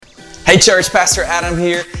Hey church, Pastor Adam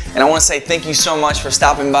here, and I want to say thank you so much for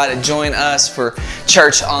stopping by to join us for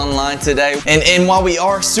church online today. And while we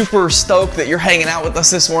are super stoked that you're hanging out with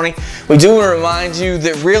us this morning, we do want to remind you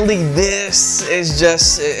that really this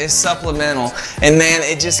is supplemental. And man,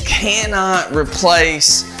 it just cannot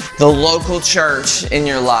replace the local church in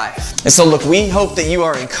your life. And so look, we hope that you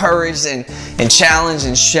are encouraged and challenged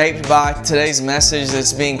and shaped by today's message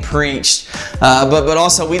that's being preached. But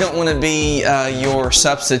also we don't want to be your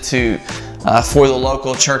substitute for the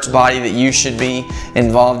local church body that you should be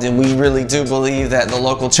involved in. We really do believe that the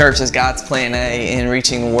local church is God's plan A in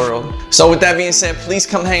reaching the world. So with that being said, please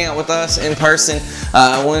come hang out with us in person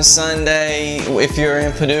one Sunday. If you're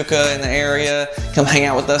in Paducah in the area, come hang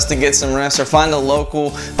out with us to get some rest, or find a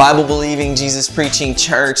local Bible-believing, Jesus-preaching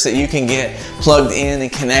church that you can get plugged in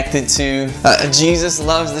and connected to. Jesus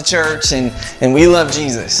loves the church, and we love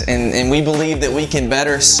Jesus, and we believe that we can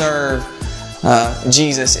better serve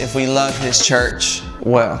Jesus if we love His church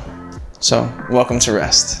well. So, welcome to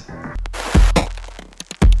Rest.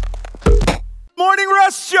 Morning,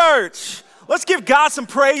 Rest Church. Let's give God some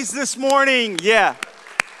praise this morning. Yeah.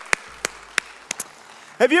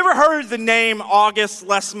 Have you ever heard the name August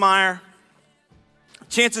Lesmeyer?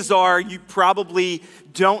 Chances are you probably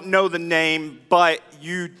don't know the name, but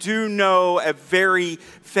you do know a very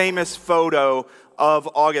famous photo of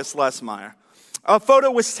August Lesmeyer. A photo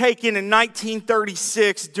was taken in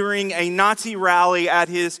 1936 during a Nazi rally at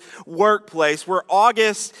his workplace, where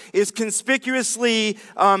August is conspicuously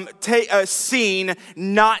seen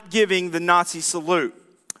not giving the Nazi salute.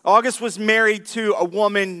 August was married to a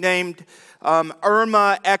woman named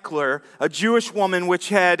Irma Eckler, a Jewish woman, which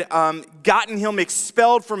had gotten him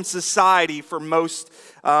expelled from society for most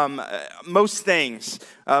things.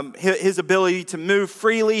 His ability to move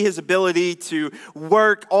freely, his ability to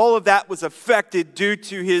work, all of that was affected due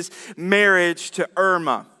to his marriage to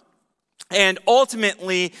Irma. And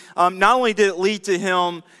ultimately, not only did it lead to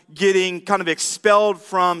him getting kind of expelled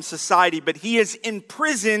from society, but he is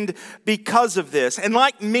imprisoned because of this. And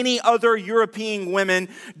like many other European women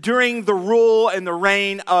during the rule and the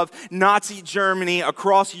reign of Nazi Germany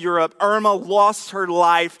across Europe, Irma lost her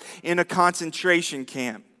life in a concentration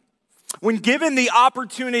camp. When given the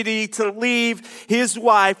opportunity to leave his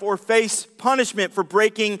wife or face punishment for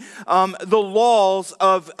breaking the laws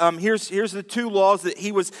of, here's the two laws that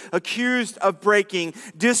he was accused of breaking: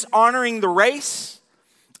 dishonoring the race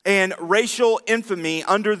and racial infamy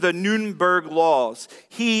under the Nuremberg laws.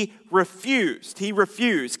 He refused.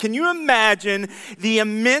 Can you imagine the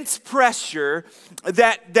immense pressure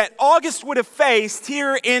that August would have faced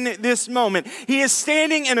here in this moment? He is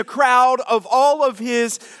standing in a crowd of all of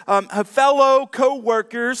his fellow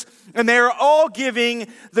co-workers, and they are all giving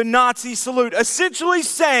the Nazi salute, essentially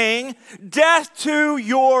saying, "Death to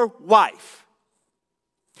your wife.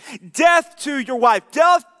 Death to your wife.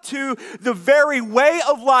 Death to the very way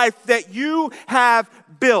of life that you have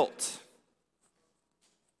built."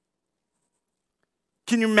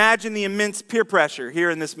 Can you imagine the immense peer pressure here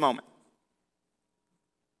in this moment?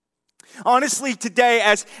 Honestly, today,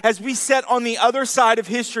 as we sit on the other side of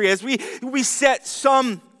history, as we set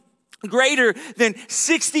some greater than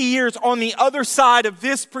 60 years on the other side of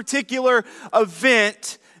this particular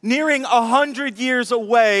event, nearing 100 years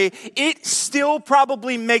away, it still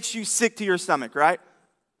probably makes you sick to your stomach, right?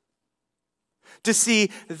 To see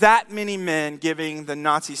that many men giving the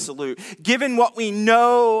Nazi salute. Given what we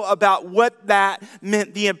know about what that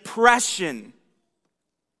meant, the impression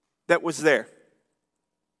that was there.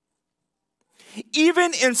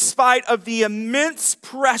 Even in spite of the immense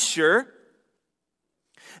pressure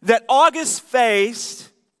that August faced,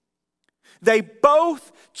 they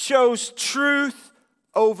both chose truth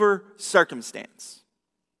over circumstance.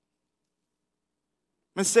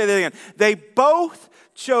 Let's say that again. They both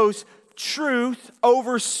chose truth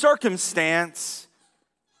over circumstance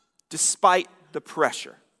despite the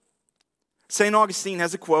pressure. St. Augustine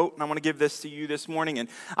has a quote, and I want to give this to you this morning. And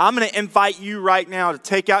I'm going to invite you right now to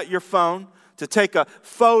take out your phone, to take a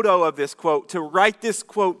photo of this quote, to write this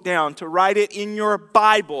quote down, to write it in your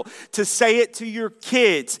Bible, to say it to your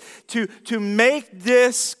kids, to make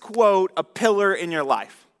this quote a pillar in your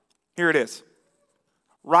life. Here it is.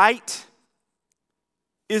 Right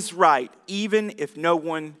is right, even if no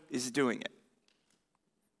one is doing it.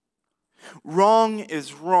 Wrong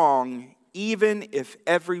is wrong, even if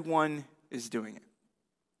everyone is doing it.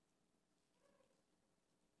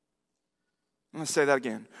 I'm going to say that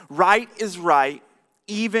again. Right is right,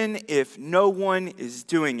 even if no one is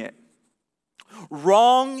doing it.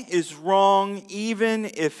 Wrong is wrong, even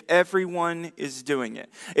if everyone is doing it.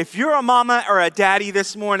 If you're a mama or a daddy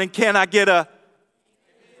this morning, can I get a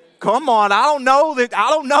Come on, I don't know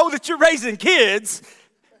that you're raising kids.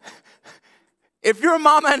 If you're a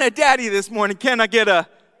mama and a daddy this morning, can I get a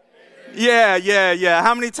yeah?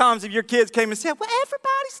 How many times have your kids came and said, well,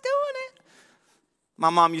 everybody's doing it?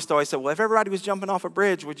 My mom used to always say, well, if everybody was jumping off a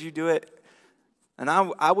bridge, would you do it? And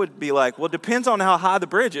I would be like, well, it depends on how high the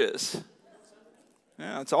bridge is.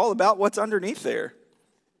 Yeah, it's all about what's underneath there.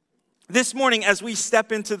 This morning, as we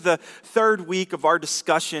step into the third week of our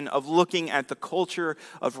discussion of looking at the culture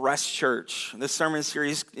of Rest Church, this sermon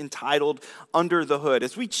series entitled Under the Hood.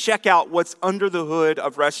 As we check out what's under the hood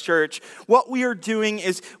of Rest Church, what we are doing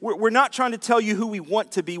is we're not trying to tell you who we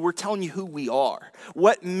want to be, we're telling you who we are.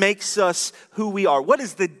 What makes us who we are? What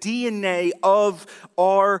is the DNA of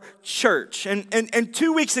our church? And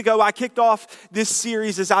 2 weeks ago, I kicked off this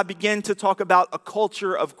series as I began to talk about a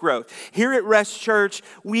culture of growth. Here at Rest Church,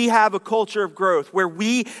 we have a culture of growth where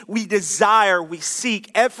we desire, we seek,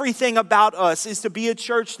 everything about us is to be a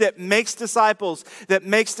church that makes disciples,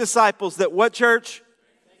 that what church?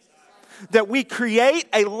 That we create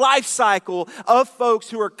a life cycle of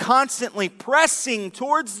folks who are constantly pressing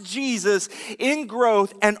towards Jesus in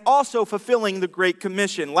growth and also fulfilling the Great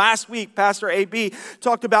Commission. Last week, Pastor AB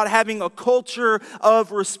talked about having a culture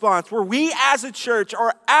of response where we as a church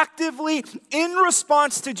are actively in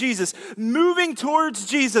response to Jesus, moving towards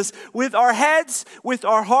Jesus with our heads, with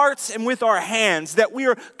our hearts, and with our hands, that we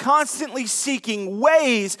are constantly seeking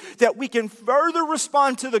ways that we can further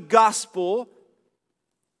respond to the gospel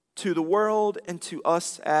to the world and to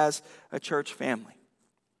us as a church family.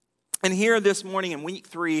 And here this morning in week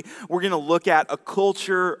 3, we're going to look at a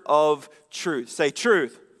culture of truth. Say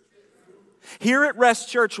truth. Here at Rest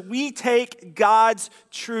Church, we take God's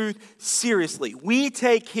truth seriously. We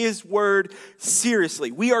take His word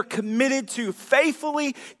seriously. We are committed to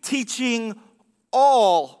faithfully teaching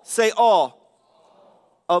all, say all,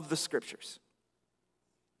 of the scriptures.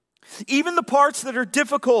 Even the parts that are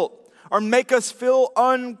difficult or make us feel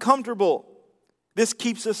uncomfortable. This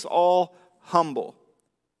keeps us all humble.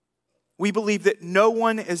 We believe that no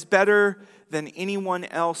one is better than anyone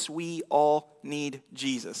else. We all need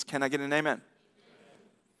Jesus. Can I get an amen?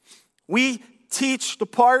 We teach the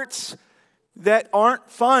parts that aren't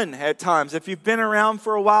fun at times. If you've been around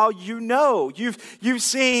for a while, you know. You've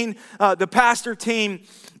seen the pastor team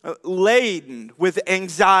laden with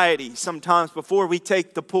anxiety sometimes before we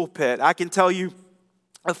take the pulpit. I can tell you,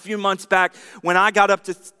 a few months back, when I got up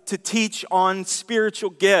to teach on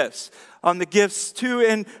spiritual gifts, on the gifts two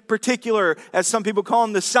in particular, as some people call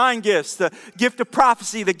them, the sign gifts, the gift of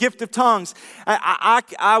prophecy, the gift of tongues,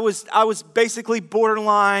 I was basically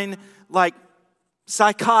borderline like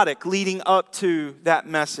psychotic leading up to that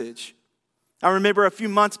message. I remember a few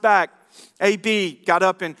months back, AB got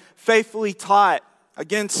up and faithfully taught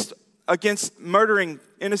against murdering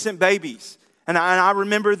innocent babies, and I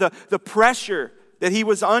remember the pressure that he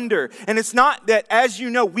was under. And it's not that, as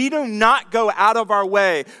you know, we do not go out of our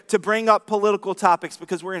way to bring up political topics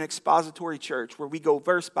because we're an expository church where we go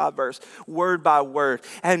verse by verse, word by word.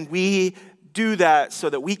 And we do that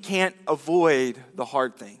so that we can't avoid the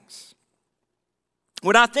hard things.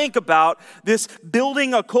 When I think about this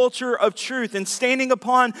building a culture of truth and standing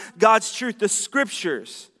upon God's truth, the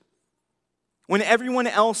scriptures, when everyone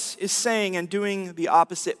else is saying and doing the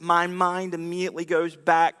opposite, my mind immediately goes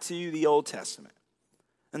back to the Old Testament.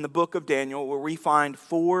 In the book of Daniel, where we find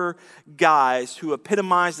 4 guys who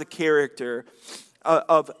epitomize the character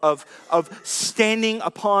of standing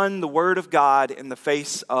upon the word of God in the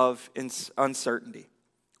face of uncertainty.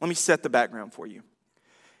 Let me set the background for you.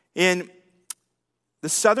 In the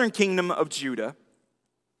southern kingdom of Judah,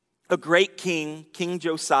 a great king, King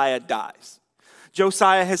Josiah, dies.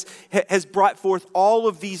 Josiah has brought forth all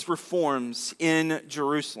of these reforms in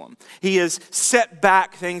Jerusalem. He has set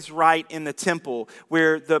back things right in the temple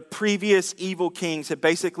where the previous evil kings had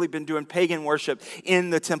basically been doing pagan worship in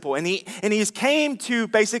the temple. And he's came to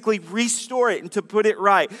basically restore it and to put it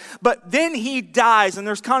right. But then he dies and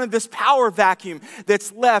there's kind of this power vacuum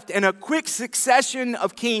that's left and a quick succession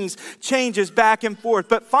of kings changes back and forth.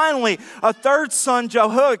 But finally, a third son,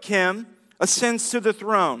 Jehoiakim, ascends to the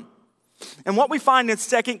throne. And what we find in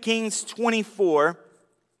 2 Kings 24,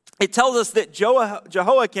 it tells us that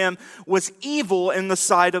Jehoiakim was evil in the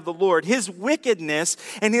sight of the Lord. His wickedness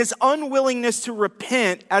and his unwillingness to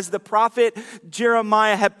repent, as the prophet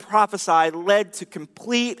Jeremiah had prophesied, led to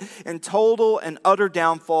complete and total and utter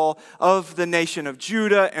downfall of the nation of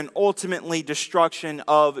Judah and ultimately destruction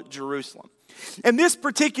of Jerusalem. And this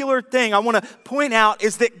particular thing I want to point out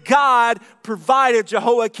is that God provided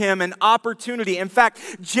Jehoiakim an opportunity. In fact,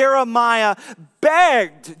 Jeremiah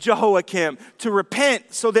begged Jehoiakim to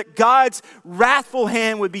repent so that God's wrathful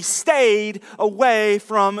hand would be stayed away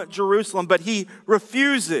from Jerusalem, but he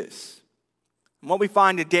refuses. And what we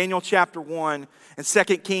find in Daniel chapter 1 and 2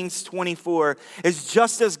 Kings 24 is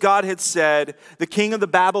just as God had said, the king of the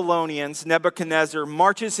Babylonians, Nebuchadnezzar,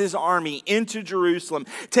 marches his army into Jerusalem,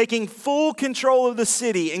 taking full control of the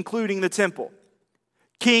city, including the temple.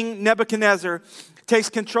 King Nebuchadnezzar takes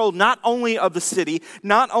control not only of the city,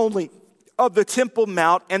 not only of the Temple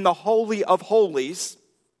Mount and the Holy of Holies,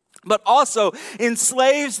 but also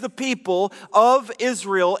enslaves the people of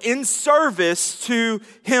Israel in service to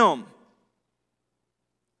him.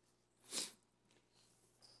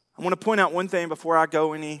 I want to point out one thing before I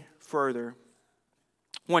go any further.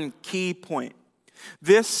 One key point.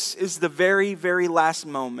 This is the very, very last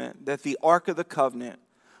moment that the Ark of the Covenant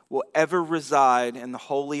will ever reside in the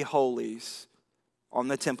Holy of Holies on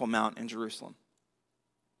the Temple Mount in Jerusalem.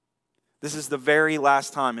 This is the very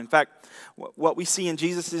last time. In fact, what we see in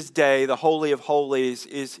Jesus' day, the Holy of Holies,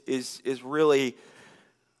 is really,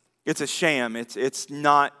 it's a sham. It's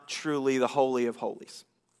not truly the Holy of Holies.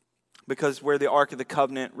 Because where the Ark of the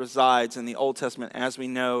Covenant resides in the Old Testament, as we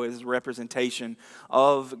know, is a representation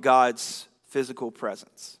of God's physical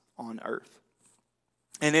presence on earth.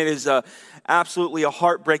 And it is absolutely a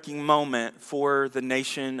heartbreaking moment for the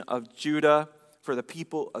nation of Judah, for the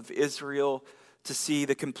people of Israel, to see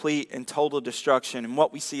the complete and total destruction. And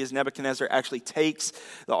what we see is Nebuchadnezzar actually takes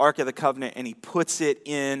the Ark of the Covenant and he puts it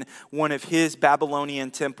in one of his Babylonian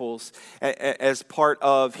temples as part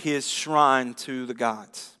of his shrine to the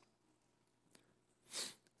gods.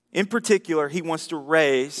 In particular, he wants to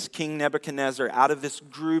raise King Nebuchadnezzar out of this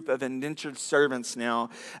group of indentured servants now,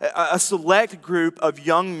 a select group of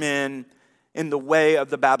young men in the way of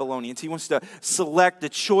the Babylonians. He wants to select the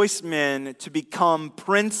choice men to become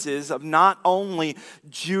princes of not only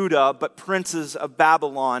Judah, but princes of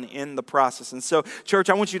Babylon in the process. And so, church,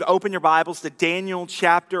 I want you to open your Bibles to Daniel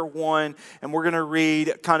chapter 1, and we're going to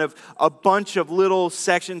read kind of a bunch of little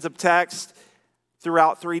sections of text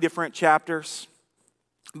throughout 3 different chapters.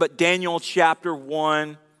 But Daniel chapter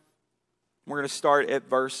 1, we're going to start at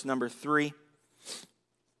verse number 3.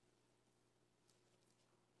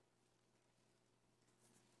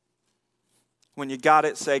 When you got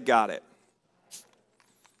it, say got it.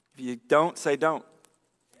 If you don't, say don't.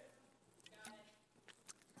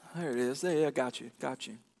 There it is. Yeah, got you.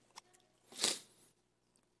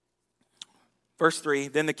 Verse 3,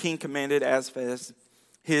 then the king commanded Asphaz,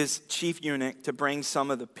 his chief eunuch, to bring some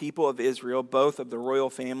of the people of Israel, both of the royal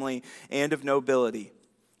family and of nobility,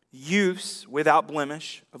 youths without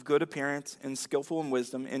blemish, of good appearance and skillful in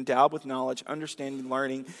wisdom, endowed with knowledge, understanding,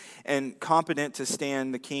 learning, and competent to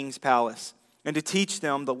stand the king's palace, and to teach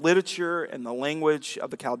them the literature and the language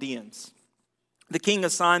of the Chaldeans. The king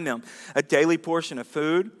assigned them a daily portion of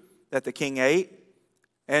food that the king ate,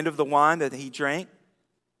 and of the wine that he drank,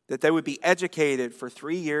 that they would be educated for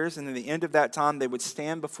 3 years, and at the end of that time they would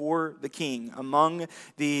stand before the king. Among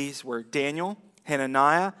these were Daniel,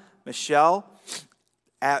 Hananiah, Mishael,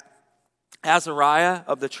 Azariah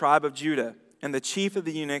of the tribe of Judah. And the chief of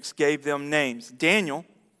the eunuchs gave them names. Daniel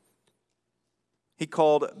he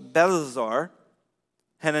called Belazar.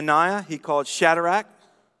 Hananiah he called Shadrach.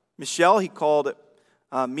 Mishael he called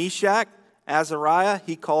Meshach. Azariah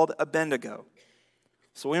he called Abednego.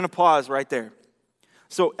 So we're going to pause right there.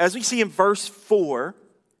 So as we see in verse 4,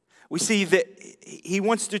 we see that he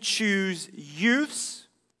wants to choose youths,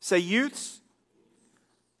 say youths,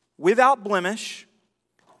 without blemish,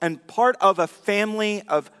 and part of a family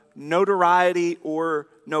of notoriety or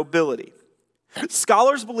nobility.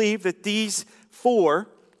 Scholars believe that these 4,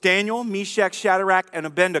 Daniel, Meshach, Shadrach, and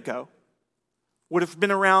Abednego, would have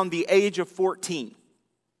been around the age of 14.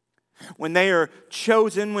 When they are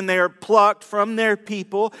chosen, when they are plucked from their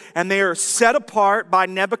people, and they are set apart by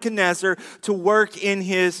Nebuchadnezzar to work in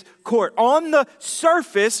his court. On the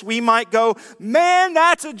surface, we might go, man,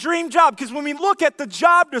 that's a dream job. Because when we look at the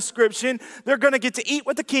job description, they're going to get to eat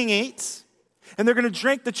what the king eats, and they're going to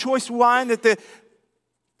drink the choice wine that the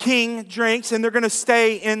king drinks, and they're going to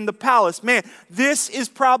stay in the palace. Man, this is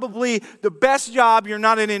probably the best job. You're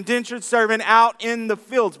not an indentured servant out in the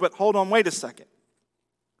fields. But hold on, wait a second.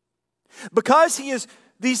 Because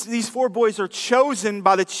these 4 boys are chosen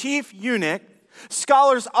by the chief eunuch,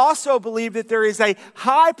 scholars also believe that there is a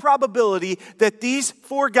high probability that these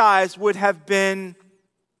 4 guys would have been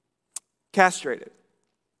castrated.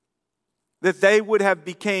 That they would have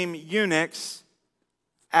become eunuchs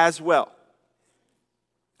as well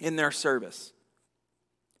in their service.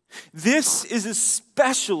 This is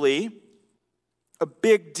especially a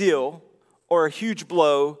big deal or a huge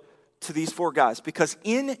blow to these 4 guys, because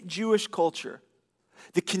in Jewish culture,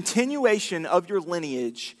 The continuation of your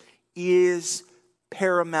lineage is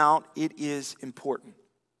paramount. It is important.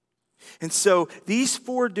 And so these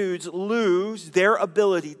 4 dudes lose their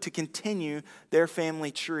ability to continue their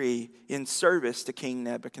family tree in service to King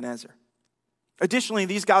Nebuchadnezzar. Additionally,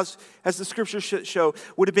 these guys, as the scriptures show,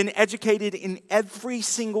 would have been educated in every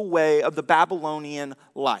single way of the Babylonian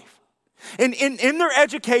life. In their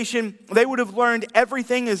education, they would have learned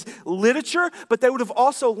everything as literature, but they would have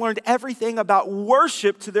also learned everything about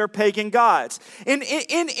worship to their pagan gods.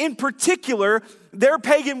 In particular, their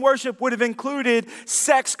pagan worship would have included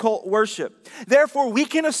sex cult worship. Therefore, we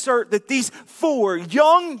can assert that these 4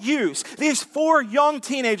 young youths, these 4 young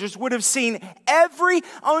teenagers would have seen every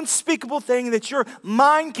unspeakable thing that your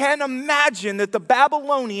mind can imagine that the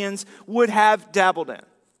Babylonians would have dabbled in.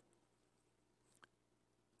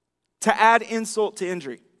 To add insult to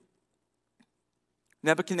injury,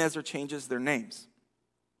 Nebuchadnezzar changes their names.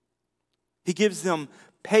 He gives them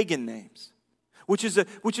pagan names, which is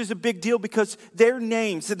a big deal because their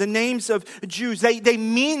names, the names of Jews, they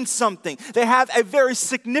mean something. They have a very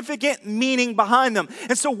significant meaning behind them.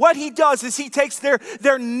 And so what he does is he takes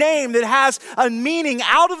their name that has a meaning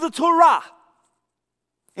out of the Torah,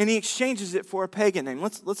 and he exchanges it for a pagan name.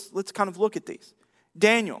 Let's kind of look at these.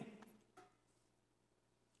 Daniel.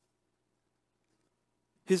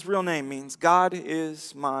 His real name means God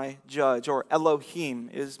is my judge, or Elohim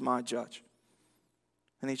is my judge.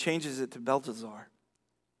 And he changes it to Belteshazzar.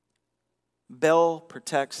 Bel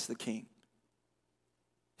protects the king.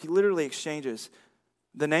 He literally exchanges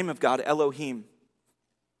the name of God, Elohim,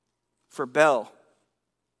 for Bel,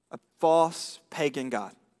 a false pagan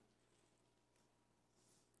god.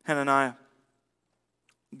 Hananiah.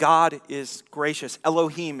 God is gracious.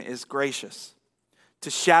 Elohim is gracious. To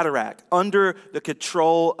Shadrach, under the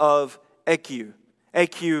control of Eku.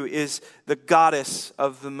 Eku is the goddess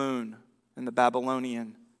of the moon in the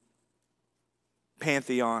Babylonian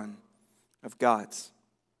pantheon of gods.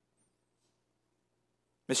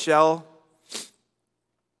 Michelle,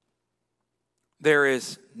 there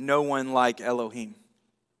is no one like Elohim.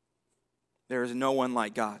 There is no one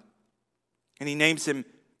like God. And he names him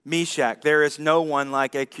Meshach. There is no one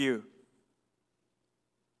like Eku,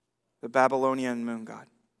 the Babylonian moon god.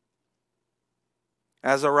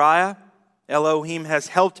 Azariah, Elohim has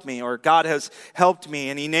helped me, or God has helped me.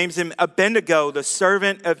 And he names him Abednego, the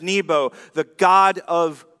servant of Nebo, the God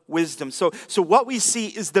of wisdom. So what we see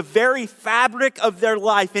is the very fabric of their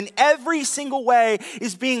life in every single way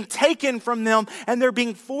is being taken from them, and they're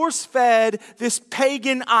being force-fed this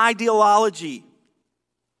pagan ideology.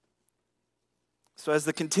 So as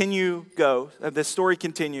the story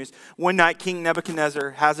continues, one night King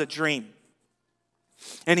Nebuchadnezzar has a dream.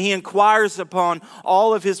 And he inquires upon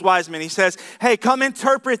all of his wise men. He says, hey, come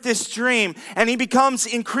interpret this dream. And he becomes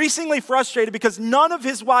increasingly frustrated because none of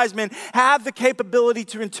his wise men have the capability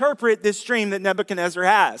to interpret this dream that Nebuchadnezzar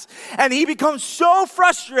has. And he becomes so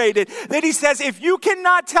frustrated that he says, if you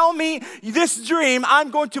cannot tell me this dream, I'm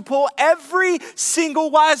going to pull every single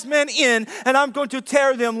wise man in, and I'm going to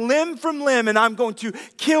tear them limb from limb, and I'm going to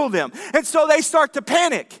kill them. And so they start to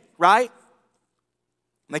panic, right?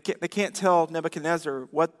 They can't tell Nebuchadnezzar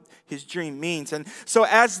what his dream means. And so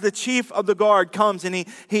as the chief of the guard comes and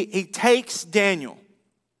he takes Daniel.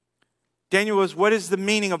 Daniel goes, what is the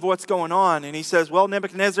meaning of what's going on? And he says, well,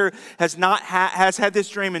 Nebuchadnezzar has had this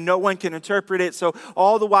dream and no one can interpret it. So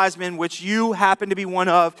all the wise men, which you happen to be one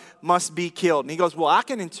of, must be killed. And he goes, well, I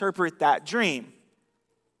can interpret that dream.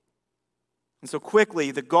 And so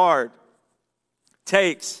quickly the guard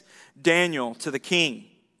takes Daniel to the king.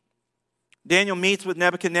 Daniel meets with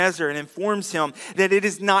Nebuchadnezzar and informs him that it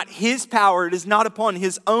is not his power, it is not upon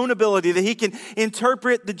his own ability that he can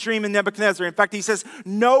interpret the dream of Nebuchadnezzar. In fact, he says,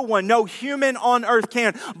 no one, no human on earth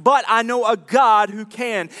can, but I know a God who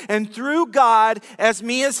can. And through God, as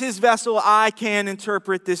me as his vessel, I can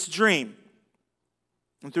interpret this dream.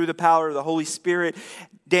 And through the power of the Holy Spirit,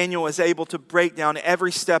 Daniel is able to break down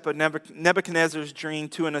every step of Nebuchadnezzar's dream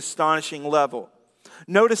to an astonishing level.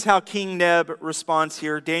 Notice how King Neb responds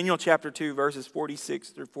here. Daniel chapter 2, verses 46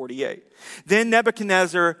 through 48. Then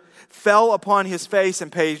Nebuchadnezzar fell upon his face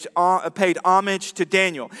and paid homage to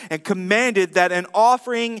Daniel and commanded that an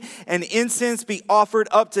offering and incense be offered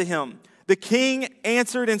up to him. The king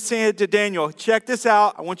answered and said to Daniel, check this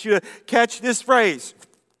out. I want you to catch this phrase.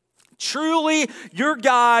 Truly, your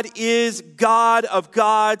God is God of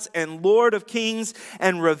gods and Lord of kings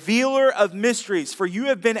and revealer of mysteries, for you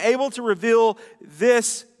have been able to reveal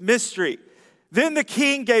this mystery. Then the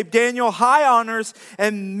king gave Daniel high honors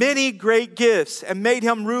and many great gifts and made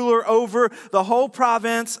him ruler over the whole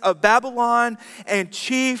province of Babylon and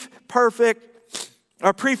chief prefect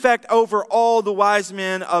or prefect over all the wise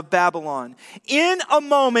men of Babylon. In a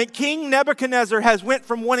moment, King Nebuchadnezzar has went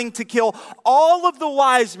from wanting to kill all of the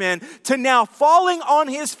wise men to now falling on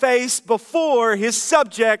his face before his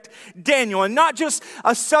subject Daniel. And not just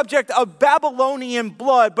a subject of Babylonian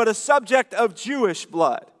blood, but a subject of Jewish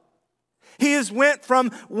blood. He has went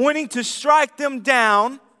from wanting to strike them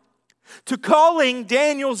down to calling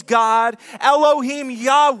Daniel's God Elohim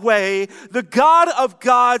Yahweh, the God of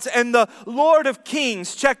gods and the Lord of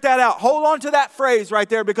kings. Check that out. Hold on to that phrase right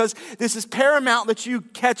there, because this is paramount that you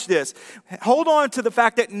catch this. Hold on to the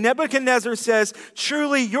fact that Nebuchadnezzar says,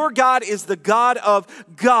 truly your God is the God of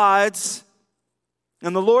gods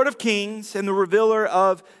and the Lord of kings and the revealer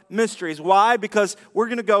of mysteries. Why? Because we're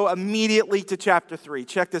going to go immediately to chapter 3.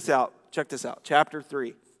 Check this out. Chapter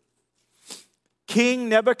 3. King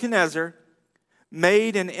Nebuchadnezzar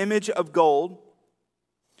made an image of gold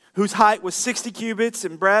whose height was 60 cubits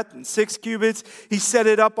in breadth and 6 cubits. He set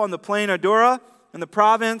it up on the plain of Dura in the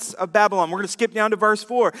province of Babylon. We're going to skip down to verse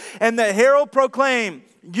 4. And the herald proclaimed,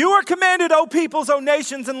 you are commanded, O peoples, O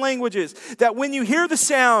nations and languages, that when you hear the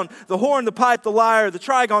sound, the horn, the pipe, the lyre, the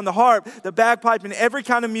trigon, the harp, the bagpipe, and every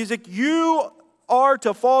kind of music, you are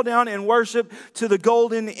to fall down and worship to the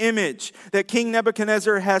golden image that King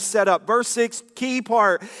Nebuchadnezzar has set up. Verse 6, key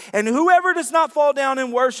part. And whoever does not fall down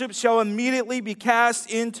and worship shall immediately be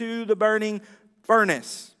cast into the burning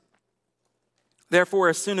furnace. Therefore,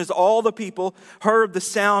 as soon as all the people heard the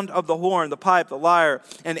sound of the horn, the pipe, the lyre,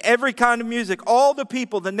 and every kind of music, all the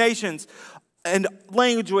people, the nations, and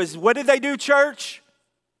languages, what did they do, church?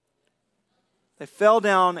 They fell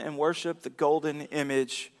down and worshiped the golden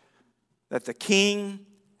image that the king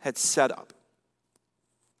had set up.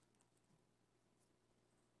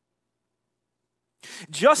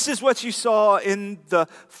 Just as what you saw in the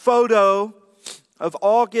photo of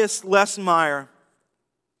August Lesmeyer,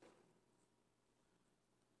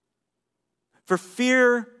 for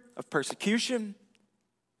fear of persecution,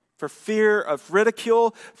 for fear of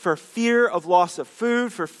ridicule, for fear of loss of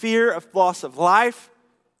food, for fear of loss of life,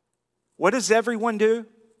 what does everyone do?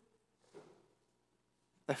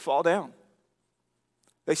 They fall down.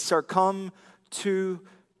 They succumb to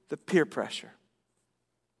the peer pressure.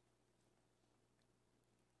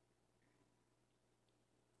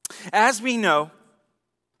 As we know,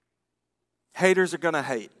 haters are going to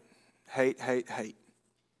hate. Hate.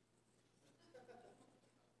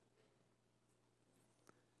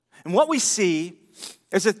 And what we see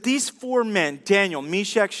is that these four men, Daniel,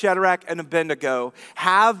 Meshach, Shadrach, and Abednego,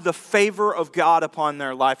 have the favor of God upon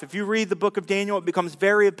their life. If you read the book of Daniel, it becomes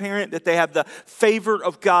very apparent that they have the favor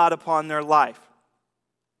of God upon their life.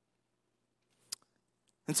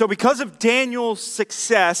 And so because of Daniel's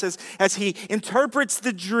success, as he interprets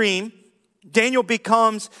the dream, Daniel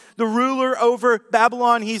becomes the ruler over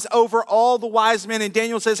Babylon. He's over all the wise men. And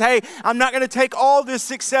Daniel says, hey, I'm not going to take all this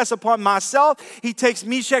success upon myself. He takes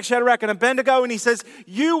Meshach, Shadrach, and Abednego, and he says,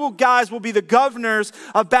 you guys will be the governors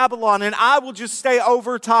of Babylon, and I will just stay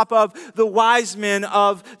over top of the wise men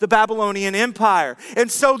of the Babylonian Empire. And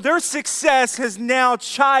so their success has now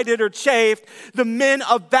chided or chafed the men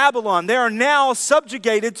of Babylon. They are now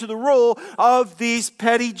subjugated to the rule of these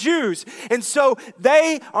petty Jews. And so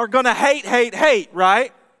they are going to hate,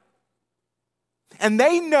 right? And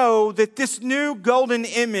they know that this new golden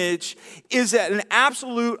image is an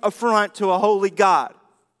absolute affront to a holy God.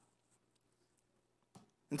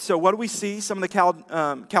 And so what do we see? Some of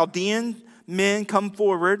the Chaldean men come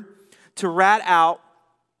forward to rat out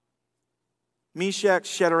Meshach,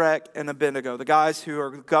 Shadrach, and Abednego, the guys who are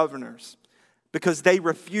governors, because they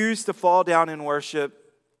refuse to fall down and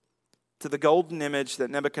worship to the golden image that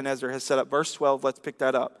Nebuchadnezzar has set up. Verse 12, let's pick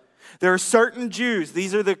that up. There are certain Jews,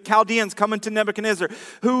 these are the Chaldeans coming to Nebuchadnezzar,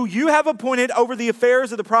 who you have appointed over the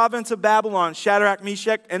affairs of the province of Babylon, Shadrach,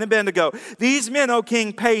 Meshach, and Abednego. These men, O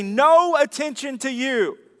king, pay no attention to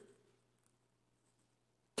you.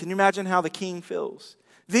 Can you imagine how the king feels?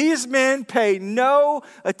 These men pay no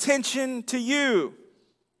attention to you.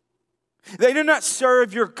 They do not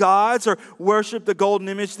serve your gods or worship the golden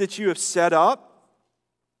image that you have set up.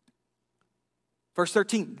 Verse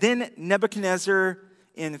 13, then Nebuchadnezzar,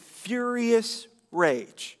 in furious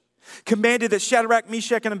rage, commanded that Shadrach,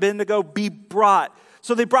 Meshach, and Abednego be brought.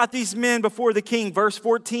 So they brought these men before the king. Verse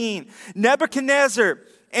 14, Nebuchadnezzar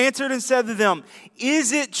answered and said to them,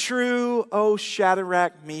 is it true, O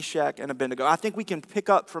Shadrach, Meshach, and Abednego? I think we can pick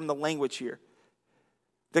up from the language here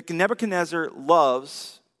that Nebuchadnezzar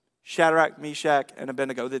loves Shadrach, Meshach, and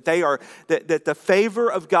Abednego, that the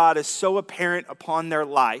favor of God is so apparent upon their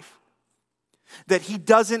life that he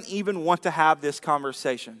doesn't even want to have this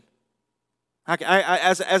conversation.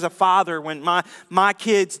 As a father, when my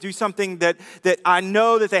kids do something that I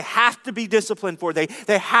know that they have to be disciplined for, they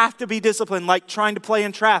have to be disciplined, like trying to play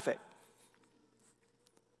in traffic.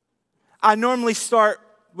 I normally start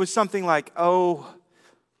with something like, oh,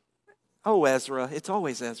 Ezra. It's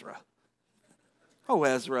always Ezra. Oh,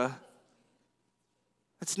 Ezra.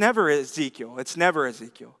 It's never Ezekiel.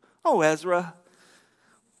 Oh, Ezra,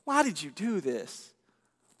 why did you do this?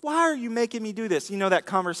 Why are you making me do this? You know that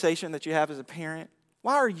conversation that you have as a parent?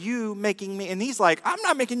 Why are you making me? And he's like, I'm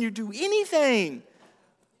not making you do anything.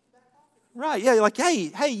 Right, yeah, you're like,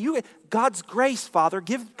 hey, God's grace, Father.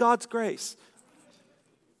 Give God's grace.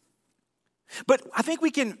 But I think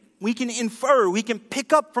we can infer, we can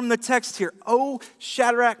pick up from the text here. Oh,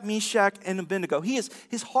 Shadrach, Meshach, and Abednego. His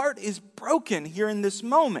heart is broken here in this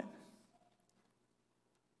moment.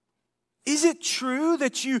 Is it true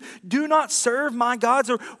that you do not serve my gods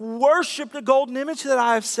or worship the golden image that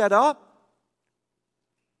I have set up?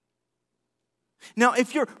 Now,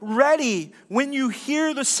 if you're ready when you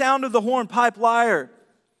hear the sound of the horn, pipe, lyre,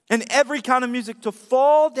 and every kind of music to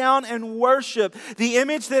fall down and worship the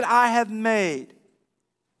image that I have made,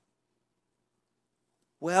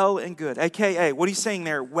 well and good. AKA, what he's saying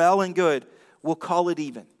there, well and good, we'll call it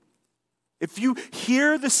even. If you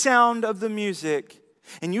hear the sound of the music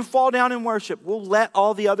and you fall down in worship, we'll let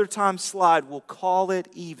all the other times slide. We'll call it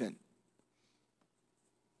even.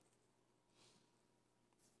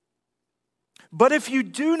 But if you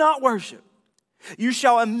do not worship, you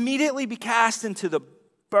shall immediately be cast into the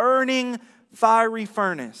burning fiery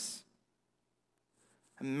furnace.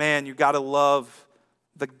 And man, you got to love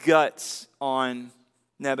the guts on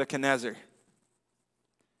Nebuchadnezzar.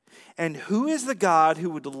 And who is the God who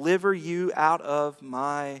would deliver you out of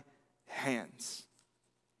my hands?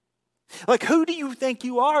 Like, who do you think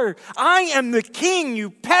you are? I am the king,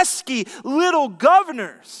 you pesky little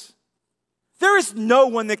governors. There is no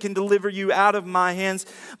one that can deliver you out of my hands.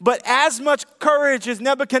 But as much courage as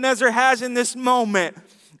Nebuchadnezzar has in this moment,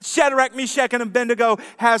 Shadrach, Meshach, and Abednego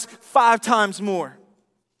has 5 times more.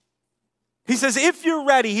 He says, if you're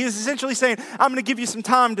ready, he is essentially saying, I'm going to give you some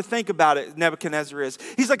time to think about it, Nebuchadnezzar is.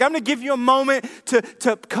 He's like, I'm going to give you a moment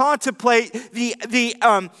to contemplate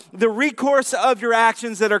the recourse of your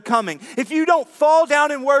actions that are coming. If you don't fall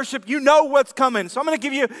down in worship, you know what's coming. So I'm going to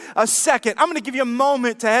give you a second. I'm going to give you a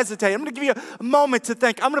moment to hesitate. I'm going to give you a moment to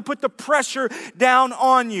think. I'm going to put the pressure down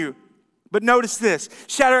on you. But notice this.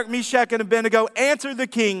 Shadrach, Meshach, and Abednego answered the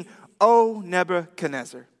king, O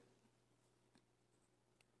Nebuchadnezzar,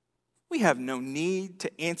 we have no need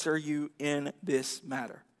to answer you in this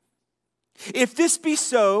matter. If this be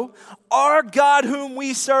so, our God whom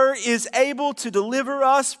we serve is able to deliver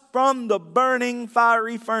us from the burning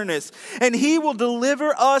fiery furnace, and he will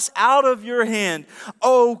deliver us out of your hand,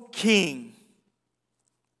 O king.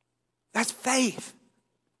 That's faith.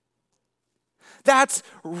 That's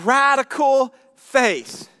radical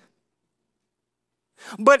faith.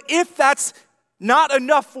 But if that's not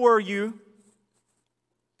enough for you,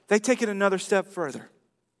 they take it another step further.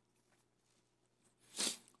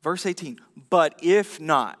 Verse 18, but if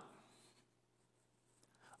not,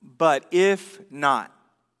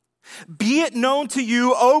 be it known to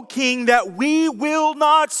you, O king, that we will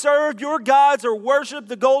not serve your gods or worship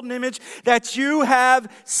the golden image that you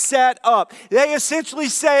have set up. They essentially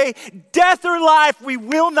say, death or life, we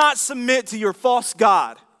will not submit to your false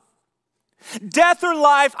god. Death or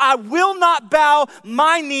life, I will not bow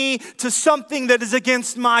my knee to something that is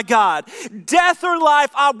against my God. Death or life,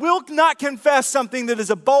 I will not confess something that is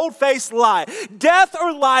a bold-faced lie. Death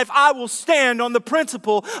or life, I will stand on the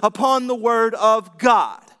principle upon the word of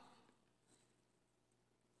God.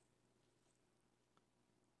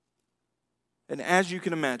 And as you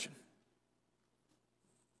can imagine,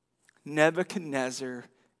 Nebuchadnezzar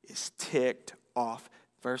is ticked off.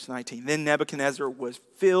 Verse 19, then Nebuchadnezzar was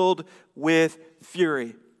filled with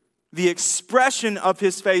fury. The expression of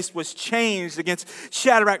his face was changed against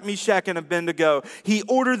Shadrach, Meshach, and Abednego. He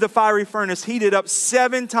ordered the fiery furnace heated up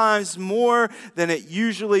 7 times more than it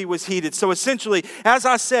usually was heated. So essentially, as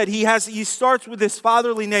I said, he starts with this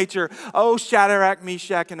fatherly nature. Oh, Shadrach,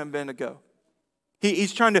 Meshach, and Abednego.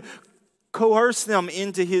 He's trying to coerce them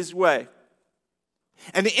into his way.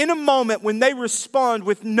 And in a moment when they respond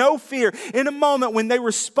with no fear, in a moment when they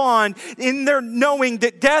respond in their knowing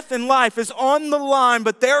that death and life is on the line,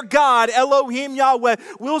 but their God, Elohim Yahweh,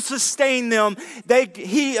 will sustain them,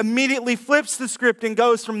 he immediately flips the script and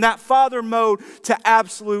goes from that father mode to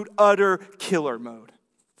absolute, utter killer mode.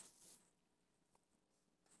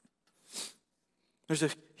 There's a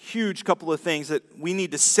huge couple of things that we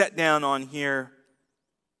need to set down on here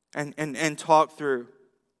and talk through.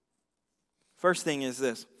 First thing is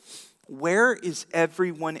this. where is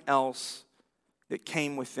everyone else that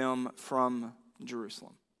came with them from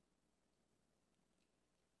Jerusalem?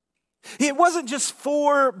 It wasn't just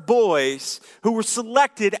 4 boys who were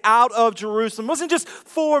selected out of Jerusalem. It wasn't just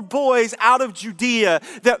 4 boys out of Judah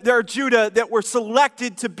that were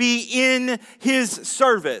selected to be in his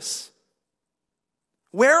service.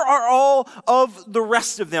 Where are all of the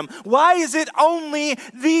rest of them? Why is it only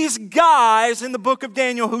these guys in the book of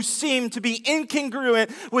Daniel who seem to be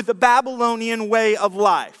incongruent with the Babylonian way of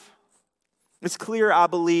life? It's clear, I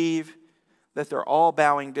believe, that they're all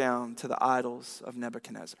bowing down to the idols of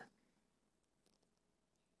Nebuchadnezzar.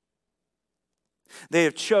 They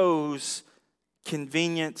have chose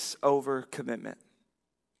convenience over commitment.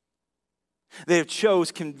 They have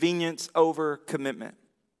chose convenience over commitment.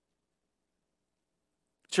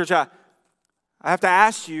 Church, I have to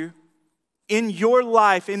ask you, in your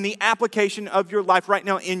life, in the application of your life right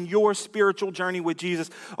now, in your spiritual journey with Jesus,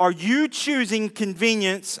 are you choosing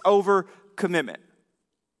convenience over commitment?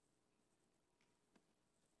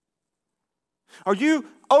 Are you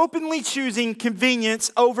openly choosing convenience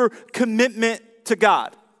over commitment to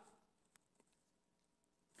God?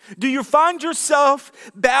 Do you find yourself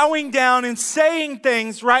bowing down and saying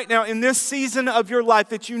things right now in this season of your life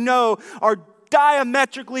that you know are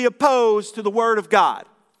diametrically opposed to the Word of God?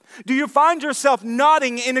 Do you find yourself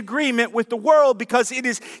nodding in agreement with the world because it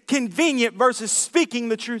is convenient versus speaking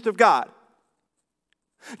the truth of God?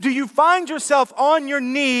 Do you find yourself on your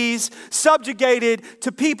knees subjugated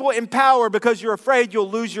to people in power because you're afraid you'll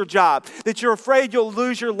lose your job, that you're afraid you'll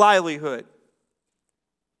lose your livelihood?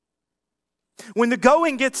 When the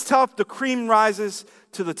going gets tough, the cream rises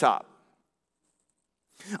to the top.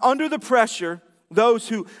 Under the pressure, those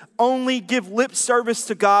who only give lip service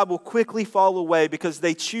to God will quickly fall away because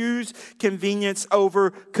they choose convenience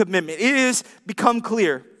over commitment. It has become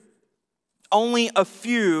clear, only a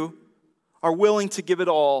few are willing to give it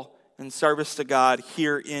all in service to God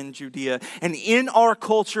here in Judea. And in our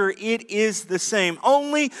culture, it is the same.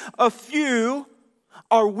 Only a few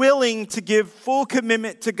are willing to give full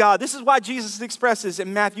commitment to God. This is why Jesus expresses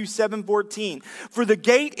in Matthew 7:14, "For the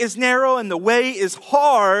gate is narrow and the way is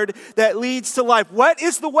hard that leads to life." What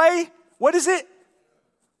is the way? What is it?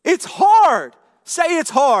 It's hard. Say it's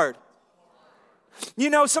hard. You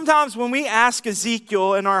know, sometimes when we ask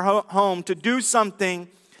Ezekiel in our home to do something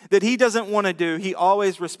that he doesn't want to do, he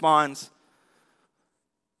always responds,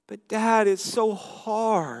 "But Dad, it's so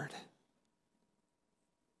hard."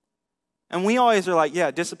 And we always are like, yeah,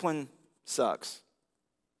 discipline sucks.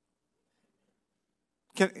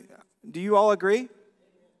 Do you all agree?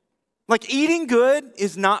 Like, eating good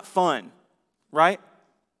is not fun, right?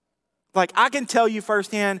 Like, I can tell you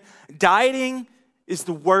firsthand, dieting is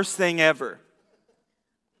the worst thing ever.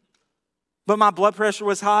 But my blood pressure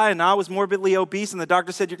was high and I was morbidly obese and the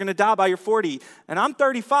doctor said, you're going to die by your 40. And I'm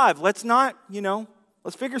 35. Let's not,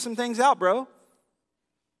 let's figure some things out, bro.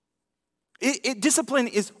 Discipline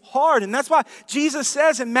is hard, and that's why Jesus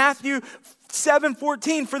says in Matthew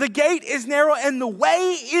 7:14, "For the gate is narrow and the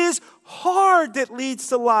way is hard that leads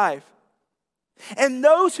to life, and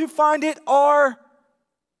those who find it are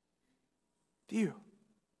few."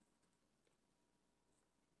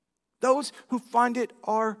 Those who find it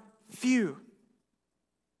are few.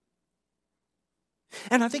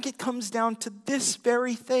 And I think it comes down to this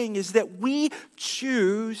very thing, is that we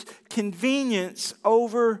choose convenience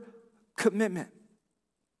over commitment.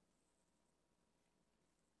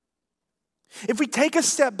 If we take a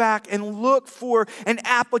step back and look for an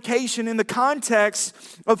application in the context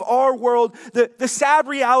of our world, the sad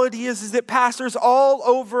reality is that pastors all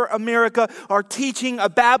over America are teaching a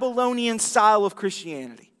Babylonian style of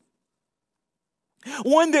Christianity.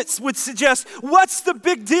 One that would suggest, what's the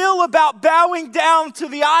big deal about bowing down to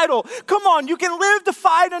the idol? Come on, you can live to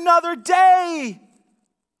fight another day.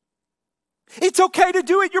 It's okay to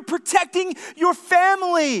do it. You're protecting your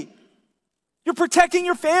family. You're protecting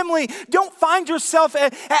your family. Don't find yourself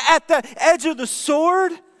at the edge of the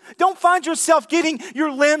sword. Don't find yourself getting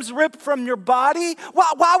your limbs ripped from your body.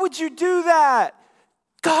 Why would you do that?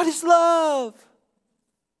 God is love.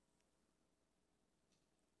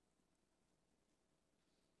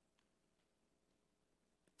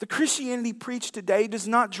 The Christianity preached today does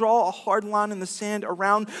not draw a hard line in the sand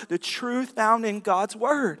around the truth found in God's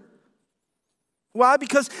word. Why?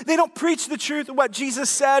 Because they don't preach the truth of what Jesus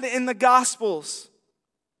said in the Gospels.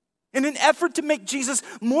 In an effort to make Jesus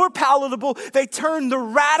more palatable, they turn the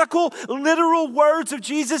radical, literal words of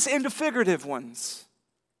Jesus into figurative ones.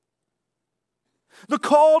 The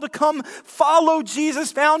call to come follow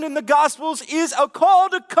Jesus found in the Gospels is a call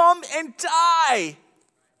to come and die.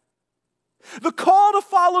 The call to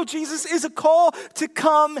follow Jesus is a call to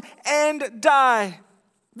come and die.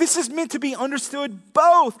 This is meant to be understood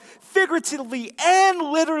both figuratively and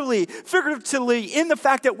literally. Figuratively, in the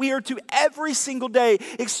fact that we are to every single day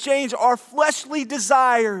exchange our fleshly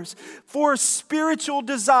desires for spiritual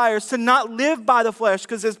desires, to not live by the flesh.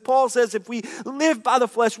 Because as Paul says, if we live by the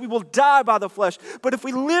flesh, we will die by the flesh. But if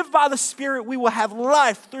we live by the Spirit, we will have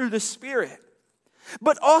life through the Spirit.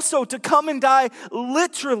 But also to come and die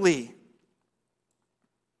literally.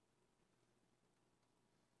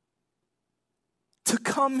 To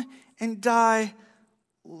come and die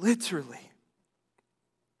literally.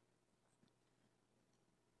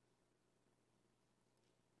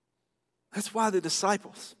 That's why the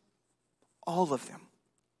disciples, all of them,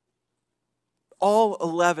 all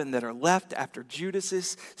 11 that are left after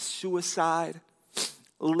Judas's suicide,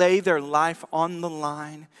 lay their life on the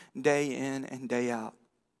line day in and day out.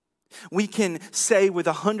 We can say with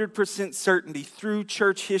 100% certainty through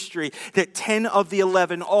church history that 10 of the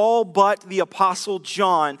 11, all but the Apostle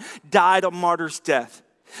John, died a martyr's death.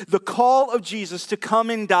 The call of Jesus to come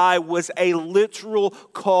and die was a literal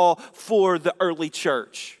call for the early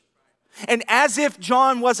church. And as if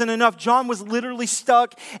John wasn't enough, John was literally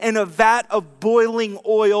stuck in a vat of boiling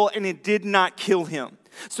oil and it did not kill him.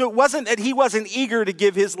 So it wasn't that he wasn't eager to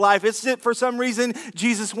give his life. It's that for some reason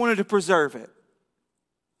Jesus wanted to preserve it.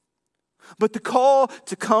 But the call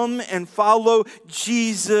to come and follow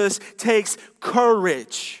Jesus takes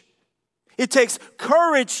courage. It takes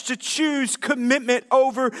courage to choose commitment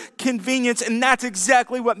over convenience. And that's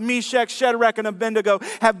exactly what Meshach, Shadrach, and Abednego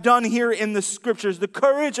have done here in the scriptures. The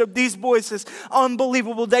courage of these boys is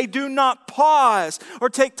unbelievable. They do not pause or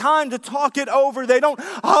take time to talk it over. They don't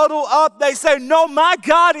huddle up. They say, no, my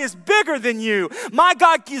God is bigger than you. My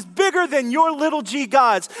God is bigger than your little g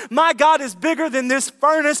gods. My God is bigger than this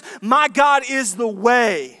furnace. My God is the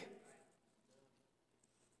way.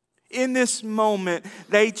 In this moment,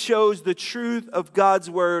 they chose the truth of God's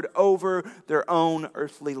word over their own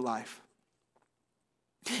earthly life.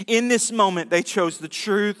 In this moment, they chose the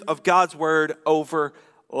truth of God's word over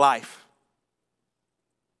life.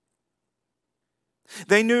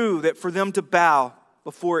 They knew that for them to bow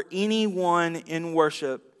before anyone in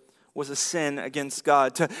worship was a sin against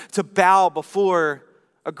God. To bow before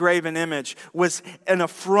a graven image was an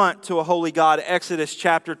affront to a holy God. Exodus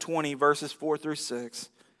chapter 20, verses 4 through 6.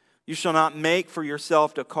 You shall not make for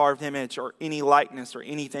yourself a carved image or any likeness or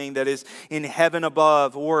anything that is in heaven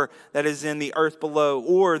above or that is in the earth below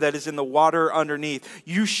or that is in the water underneath.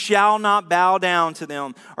 You shall not bow down to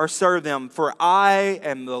them or serve them, for I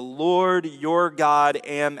am the Lord your God,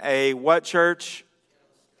 am a what, church?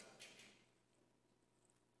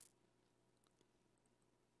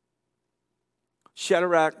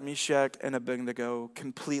 Shadrach, Meshach, and Abednego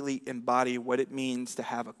completely embody what it means to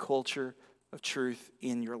have a culture of truth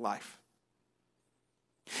in your life.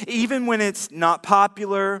 Even when it's not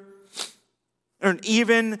popular, or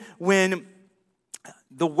even when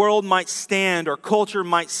the world might stand or culture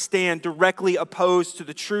might stand directly opposed to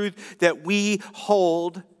the truth that we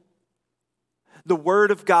hold, the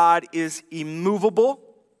Word of God is immovable,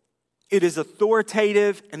 it is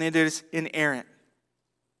authoritative, and it is inerrant.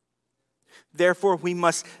 Therefore, we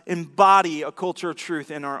must embody a culture of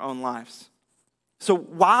truth in our own lives. So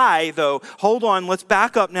why, though? Hold on, let's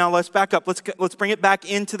back up now. Let's back up. Let's bring it back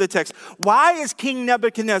into the text. Why is King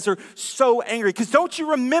Nebuchadnezzar so angry? Because don't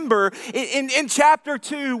you remember in chapter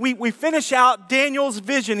 2, we finish out Daniel's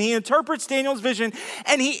vision. He interprets Daniel's vision.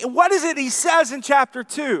 And what is it he says in chapter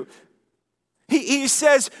 2? He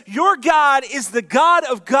says, your God is the God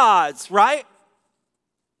of gods, right?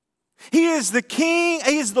 He is the King,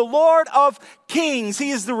 He is the Lord of kings. He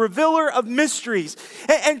is the revealer of mysteries.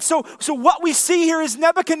 And so what we see here is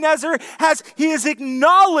Nebuchadnezzar has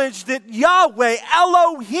acknowledged that Yahweh,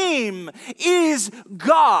 Elohim, is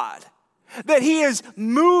God. That He is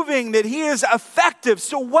moving, that He is effective.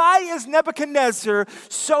 So why is Nebuchadnezzar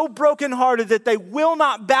so brokenhearted that they will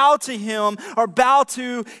not bow to him or bow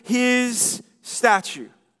to his statue?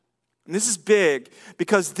 And this is big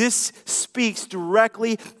because this speaks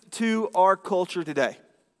directly to our culture today.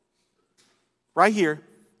 Right here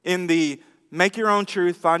in the make your own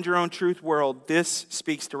truth, find your own truth world, this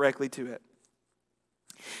speaks directly to it.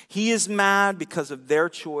 He is mad because of their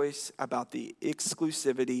choice about the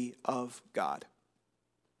exclusivity of God.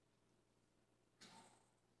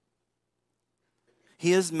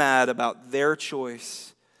 He is mad about their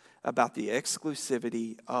choice about the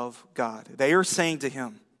exclusivity of God. They are saying to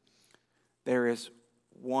him, there is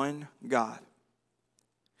one God,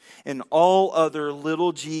 and all other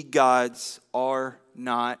little g gods are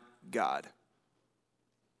not God.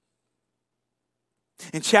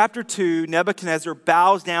 In chapter 2, Nebuchadnezzar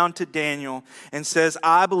bows down to Daniel and says,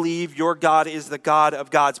 I believe your God is the God of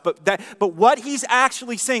gods. But what he's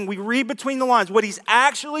actually saying, we read between the lines, what he's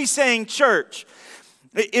actually saying, church,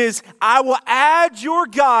 is I will add your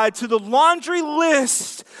God to the laundry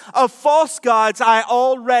list of false gods I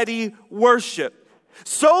already worship.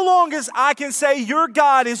 So long as I can say your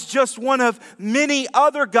God is just one of many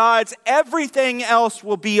other gods, everything else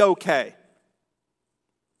will be okay.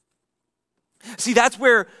 See, that's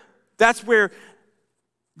where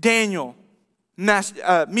Daniel,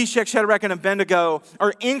 Meshach, Shadrach, and Abednego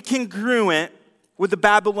are incongruent with the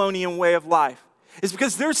Babylonian way of life. It's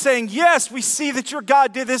because they're saying, yes, we see that your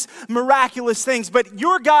God did this miraculous things, but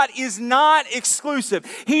your God is not exclusive.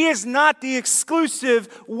 He is not the exclusive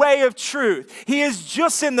way of truth. He is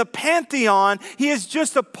just in the pantheon. He is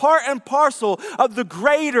just a part and parcel of the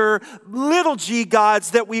greater little g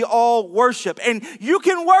gods that we all worship. And you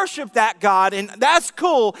can worship that God, and that's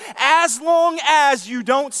cool, as long as you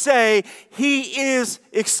don't say he is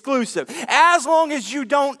exclusive. As long as you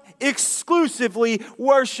don't exclusively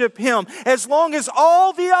worship him. As long as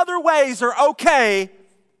all the other ways are okay,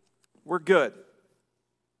 we're good.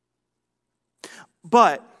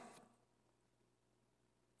 But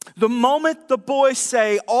the moment the boys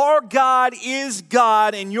say, our God is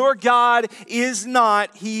God and your God is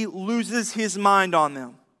not, he loses his mind on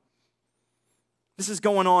them. This is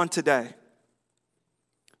going on today.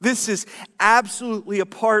 This is absolutely a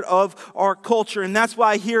part of our culture, and that's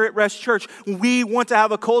why here at Rest Church, we want to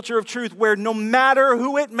have a culture of truth where no matter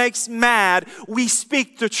who it makes mad, we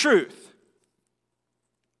speak the truth.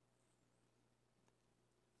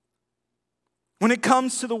 When it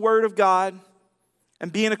comes to the Word of God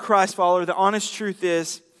and being a Christ follower, the honest truth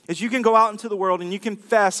is you can go out into the world and you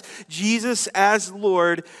confess Jesus as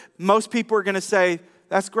Lord. Most people are going to say,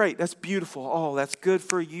 that's great. That's beautiful. Oh, that's good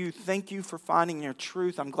for you. Thank you for finding your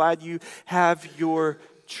truth. I'm glad you have your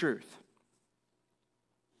truth.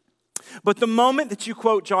 But the moment that you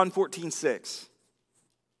quote John 14:6,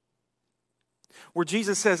 where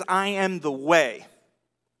Jesus says, I am the way,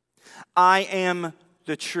 I am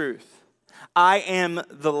the truth, I am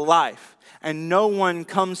the life, and no one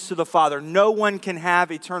comes to the Father. No one can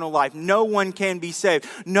have eternal life. No one can be saved.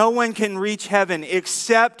 No one can reach heaven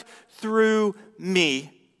except through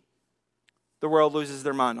me. The world loses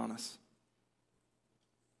their mind on us.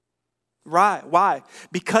 Right. Why?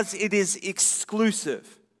 Because it is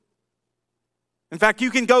exclusive. In fact, you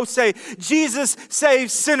can go say, Jesus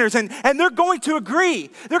saves sinners, and they're going to agree.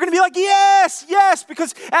 They're going to be like, yes, yes,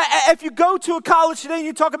 because if you go to a college today and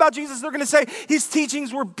you talk about Jesus, they're going to say his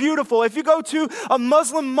teachings were beautiful. If you go to a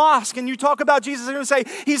Muslim mosque and you talk about Jesus, they're going to say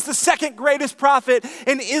he's the second greatest prophet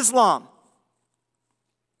in Islam.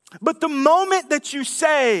 But the moment that you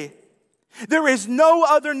say, there is no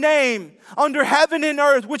other name under heaven and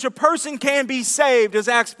earth which a person can be saved, as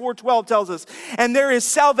Acts 4:12 tells us. And there is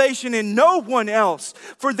salvation in no one else,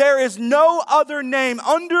 for there is no other name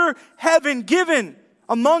under heaven given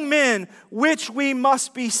among men which we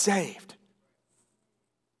must be saved.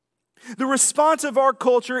 The response of our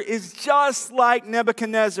culture is just like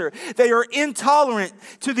Nebuchadnezzar. They are intolerant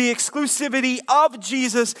to the exclusivity of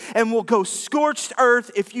Jesus and will go scorched earth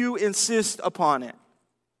if you insist upon it.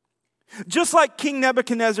 Just like King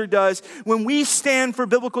Nebuchadnezzar does, when we stand for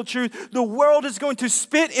biblical truth, the world is going to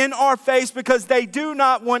spit in our face because they do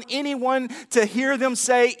not want anyone to hear them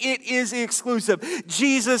say it is exclusive.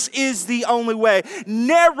 Jesus is the only way.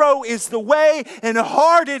 Narrow is the way and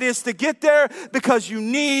hard it is to get there because you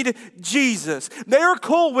need Jesus. They are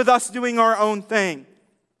cool with us doing our own thing.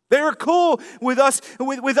 They were cool with us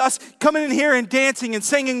coming in here and dancing and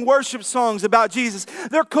singing worship songs about Jesus.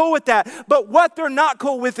 They're cool with that. But what they're not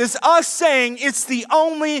cool with is us saying it's the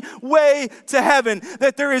only way to heaven.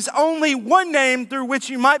 That there is only one name through which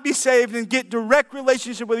you might be saved and get direct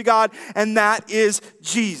relationship with God, and that is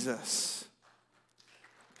Jesus.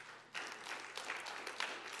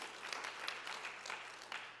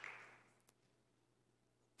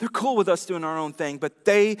 They're cool with us doing our own thing, but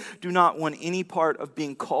they do not want any part of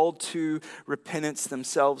being called to repentance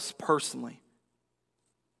themselves personally.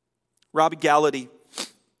 Robbie Gallaty,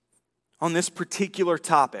 on this particular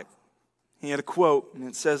topic, he had a quote, and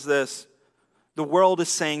it says this: the world is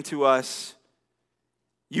saying to us,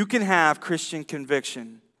 you can have Christian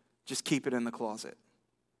conviction, just keep it in the closet.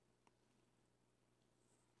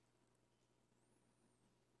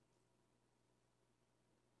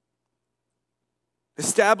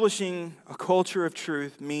 Establishing a culture of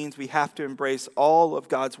truth means we have to embrace all of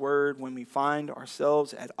God's word when we find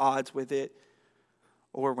ourselves at odds with it,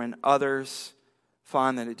 or when others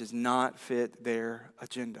find that it does not fit their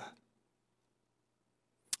agenda.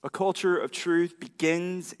 A culture of truth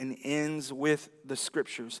begins and ends with the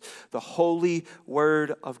Scriptures, the holy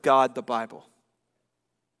Word of God, the Bible.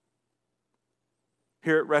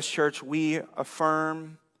 Here at Rest Church, we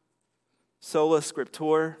affirm sola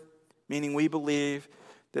scriptura, meaning we believe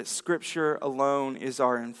that Scripture alone is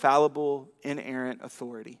our infallible, inerrant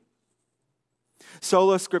authority.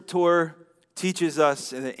 Sola scriptura teaches us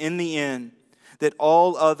that in the end, that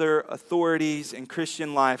all other authorities in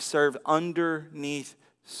Christian life serve underneath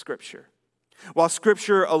Scripture. While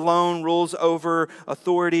Scripture alone rules over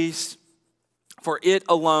authorities, for it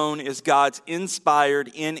alone is God's inspired,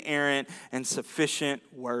 inerrant, and sufficient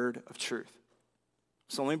word of truth.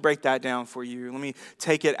 So let me break that down for you. Let me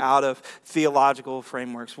take it out of theological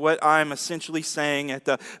frameworks. What I'm essentially saying at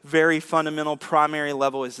the very fundamental primary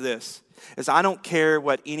level is this, is I don't care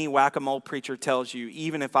what any whack-a-mole preacher tells you,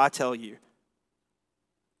 even if I tell you.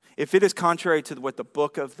 If it is contrary to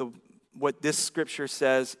what this Scripture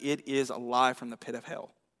says, it is a lie from the pit of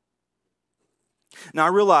hell. Now, I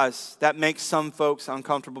realize that makes some folks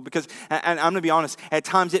uncomfortable because, and I'm going to be honest, at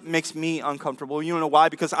times it makes me uncomfortable. You know why?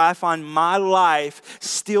 Because I find my life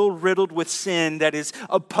still riddled with sin that is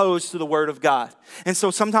opposed to the Word of God. And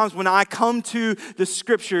so sometimes when I come to the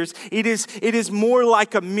Scriptures, it is more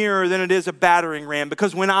like a mirror than it is a battering ram,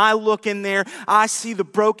 because when I look in there, I see the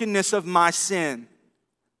brokenness of my sin.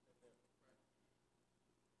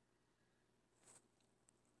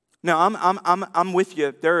 Now, I'm with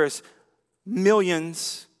you. There is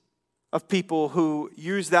millions of people who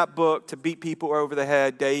use that book to beat people over the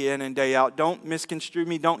head day in and day out. Don't misconstrue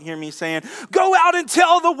me. Don't hear me saying, go out and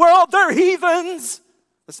tell the world they're heathens.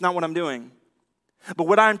 That's not what I'm doing. But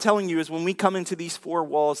what I'm telling you is when we come into these four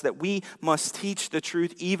walls, that we must teach the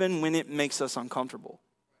truth even when it makes us uncomfortable.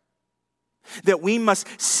 That we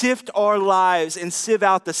must sift our lives and sieve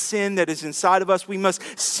out the sin that is inside of us. We must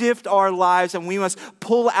sift our lives and we must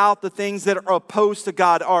pull out the things that are opposed to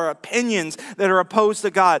God, our opinions that are opposed to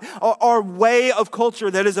God, our way of culture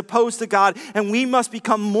that is opposed to God, and we must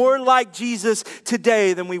become more like Jesus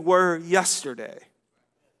today than we were yesterday.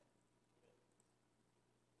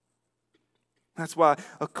 That's why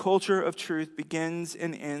a culture of truth begins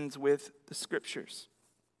and ends with the Scriptures.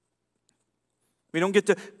 We don't get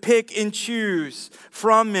to pick and choose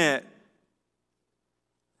from it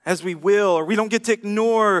as we will, or we don't get to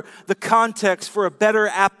ignore the context for a better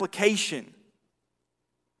application.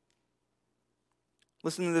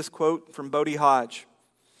 Listen to this quote from Bodie Hodge.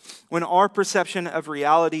 When our perception of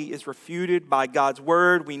reality is refuted by God's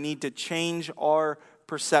word, we need to change our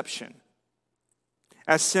perception.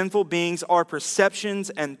 As sinful beings, our perceptions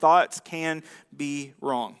and thoughts can be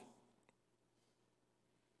wrong.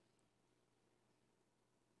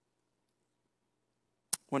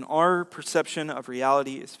 When our perception of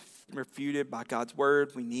reality is refuted by God's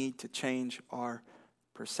word, we need to change our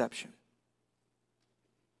perception.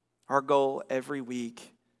 Our goal every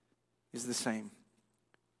week is the same.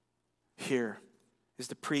 Here is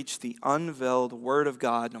to preach the unveiled word of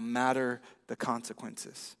God no matter the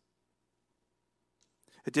consequences.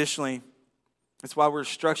 Additionally, that's why we're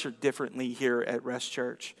structured differently here at Rest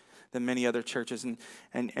Church than many other churches.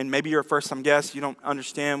 And maybe you're a first-time guest, you don't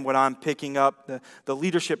understand what I'm picking up. The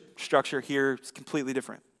leadership structure here is completely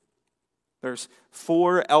different. There's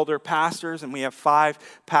 4 elder pastors and we have 5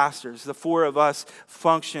 pastors. The 4 of us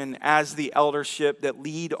function as the eldership that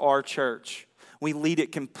lead our church. We lead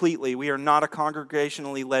it completely. We are not a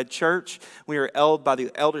congregationally led church. We are held by the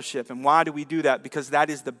eldership. And why do we do that? Because that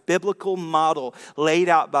is the biblical model laid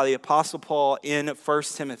out by the Apostle Paul in 1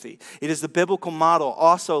 Timothy. It is the biblical model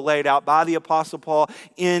also laid out by the Apostle Paul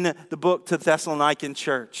in the book to Thessalonican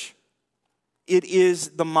church. It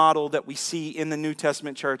is the model that we see in the New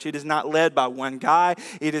Testament church. It is not led by one guy.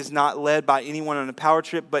 It is not led by anyone on a power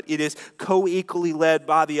trip, but it is co-equally led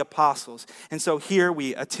by the apostles. And so here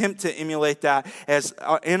we attempt to emulate that as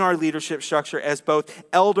in our leadership structure as both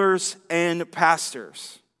elders and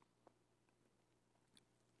pastors.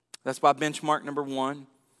 That's why benchmark number 1,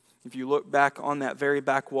 if you look back on that very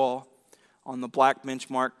back wall, on the black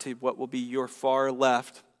benchmark to what will be your far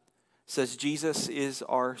left, says Jesus is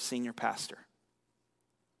our senior pastor.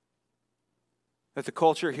 That the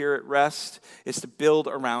culture here at Rest is to build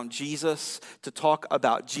around Jesus, to talk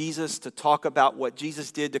about Jesus, to talk about what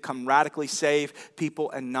Jesus did to come radically save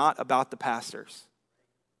people and not about the pastors.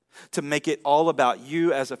 To make it all about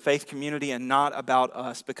you as a faith community and not about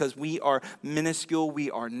us, because we are minuscule,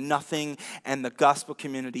 we are nothing, and the gospel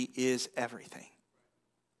community is everything.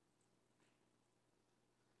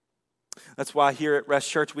 That's why here at Rest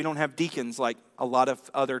Church we don't have deacons like a lot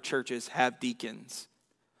of other churches have deacons.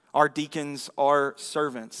 Our deacons are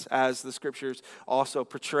servants, as the scriptures also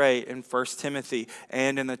portray in 1 Timothy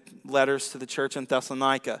and in the letters to the church in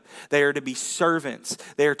Thessalonica. They are to be servants.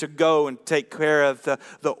 They are to go and take care of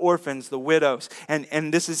the orphans, the widows.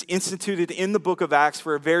 And this is instituted in the book of Acts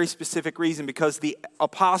for a very specific reason, because the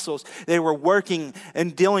apostles, they were working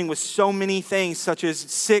and dealing with so many things such as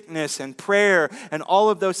sickness and prayer and all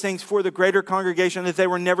of those things for the greater congregation, that they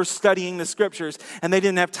were never studying the scriptures and they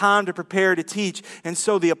didn't have time to prepare to teach. And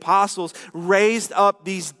so the apostles raised up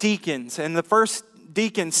these deacons, and the first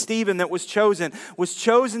deacon, Stephen, that was chosen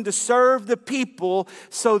to serve the people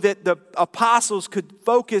so that the apostles could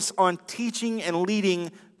focus on teaching and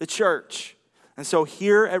leading the church. And so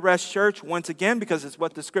here at Rest Church, once again, because it's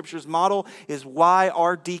what the scriptures model, is why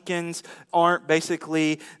our deacons aren't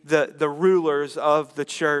basically the rulers of the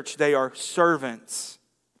church. They are servants.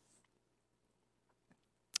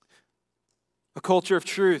 A culture of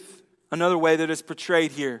truth. Another way that it's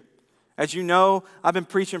portrayed here. As you know, I've been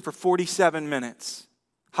preaching for 47 minutes.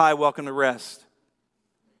 Hi, welcome to Rest.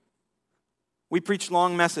 We preach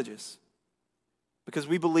long messages because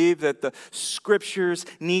we believe that the scriptures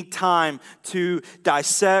need time to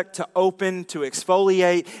dissect, to open, to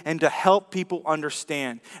exfoliate, and to help people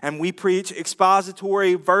understand. And we preach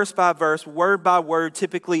expository, verse by verse, word by word,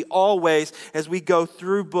 typically always as we go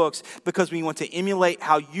through books, because we want to emulate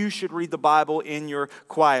how you should read the Bible in your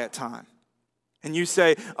quiet time. And you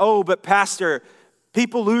say, oh, but pastor,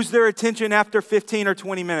 people lose their attention after 15 or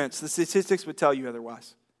 20 minutes. The statistics would tell you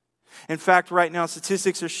otherwise. In fact, right now,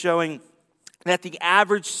 statistics are showing that the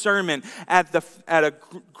average sermon at a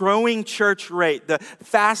growing church rate, the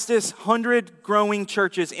fastest 100 growing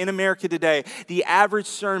churches in America today, the average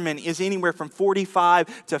sermon is anywhere from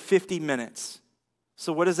 45 to 50 minutes.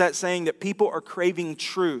 So what is that saying? That people are craving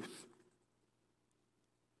truth,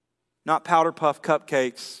 not powder puff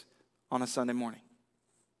cupcakes on a Sunday morning.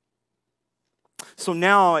 So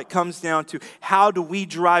now it comes down to, how do we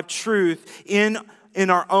drive truth in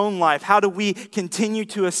our own life? How do we continue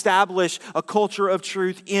to establish a culture of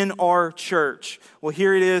truth in our church? Well,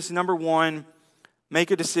 here it is. Number one, make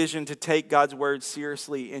a decision to take God's word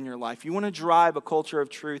seriously in your life. You want to drive a culture of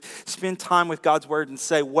truth, spend time with God's word and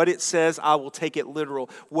say, what it says, I will take it literal.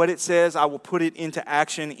 What it says, I will put it into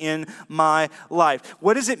action in my life.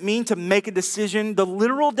 What does it mean to make a decision? The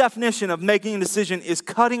literal definition of making a decision is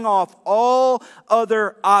cutting off all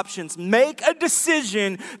other options. Make a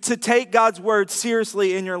decision to take God's word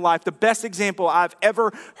seriously in your life. The best example I've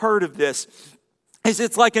ever heard of this is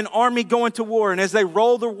it's like an army going to war, and as they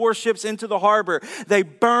roll their warships into the harbor, they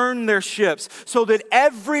burn their ships so that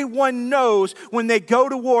everyone knows when they go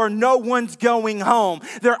to war, no one's going home.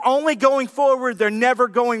 They're only going forward, they're never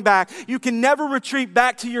going back. You can never retreat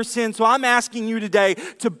back to your sin, so I'm asking you today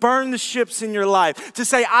to burn the ships in your life, to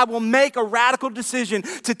say, I will make a radical decision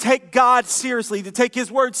to take God seriously, to take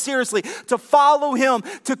His word seriously, to follow Him,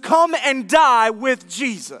 to come and die with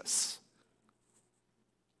Jesus.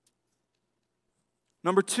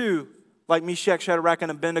 Number two, like Meshach, Shadrach, and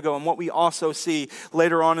Abednego, and what we also see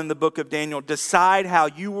later on in the book of Daniel, decide how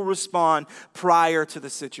you will respond prior to the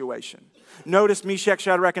situation. Notice Meshach,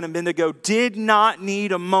 Shadrach, and Abednego did not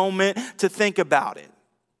need a moment to think about it.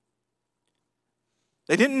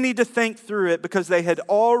 They didn't need to think through it because they had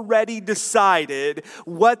already decided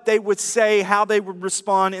what they would say, how they would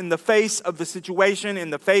respond in the face of the situation, in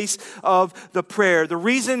the face of the prayer. The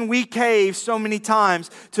reason we cave so many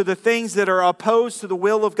times to the things that are opposed to the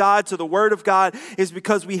will of God, to the word of God, is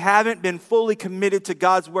because we haven't been fully committed to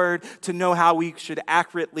God's word to know how we should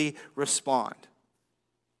accurately respond.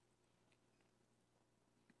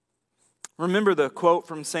 Remember the quote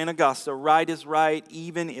from St. Augustine, right is right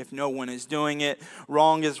even if no one is doing it.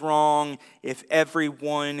 Wrong is wrong if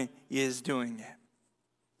everyone is doing it.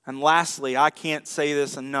 And lastly, I can't say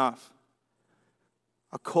this enough.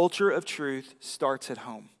 A culture of truth starts at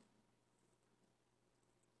home.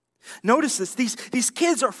 Notice this, these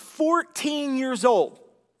kids are 14 years old.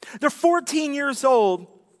 They're 14 years old.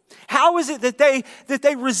 How is it that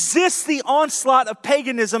they resist the onslaught of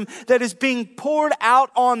paganism that is being poured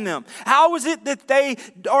out on them? How is it that they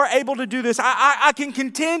are able to do this? I can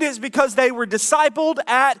contend it's because they were discipled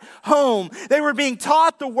at home. They were being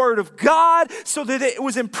taught the word of God so that it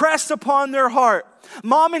was impressed upon their heart.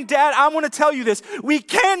 Mom and dad, I want to tell you this. We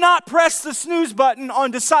cannot press the snooze button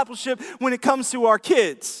on discipleship when it comes to our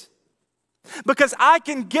kids. Because I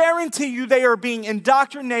can guarantee you they are being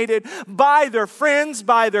indoctrinated by their friends,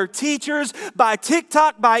 by their teachers, by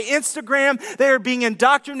TikTok, by Instagram. They are being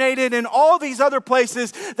indoctrinated in all these other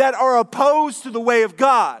places that are opposed to the way of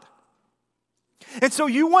God. And so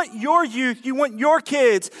you want your youth, you want your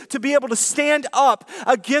kids to be able to stand up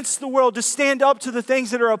against the world, to stand up to the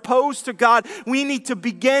things that are opposed to God. We need to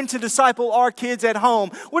begin to disciple our kids at home.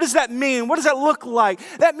 What does that mean? What does that look like?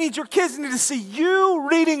 That means your kids need to see you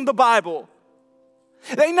reading the Bible.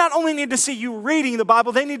 They not only need to see you reading the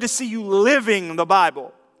Bible, they need to see you living the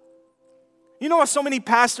Bible. You know why so many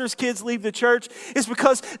pastors' kids leave the church? It's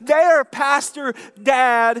because their pastor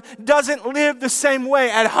dad doesn't live the same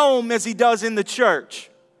way at home as he does in the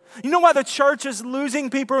church. You know why the church is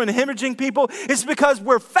losing people and hemorrhaging people? It's because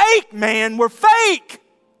we're fake, man. We're fake.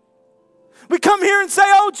 We come here and say,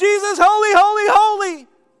 oh, Jesus, holy, holy, holy.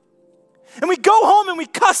 And we go home and we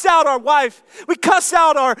cuss out our wife. We cuss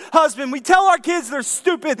out our husband. We tell our kids they're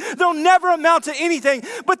stupid. They'll never amount to anything.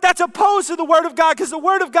 But that's opposed to the Word of God, because the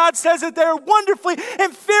Word of God says that they're wonderfully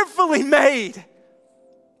and fearfully made.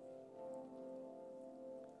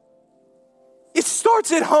 It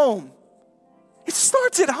starts at home. It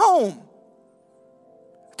starts at home.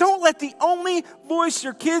 Don't let the only voice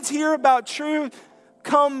your kids hear about truth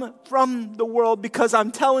come from the world, because I'm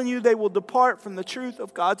telling you, they will depart from the truth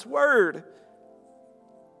of God's word.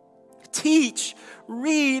 Teach,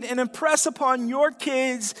 read, and impress upon your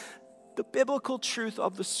kids the biblical truth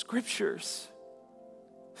of the scriptures.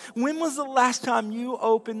 When was the last time you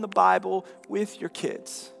opened the Bible with your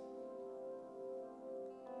kids?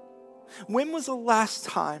 When was the last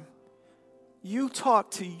time you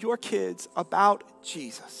talked to your kids about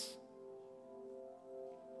Jesus?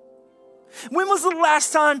 When was the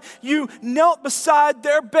last time you knelt beside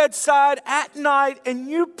their bedside at night and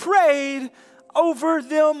you prayed over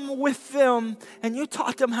them with them and you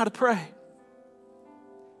taught them how to pray?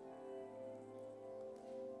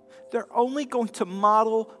 They're only going to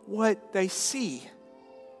model what they see.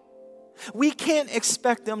 We can't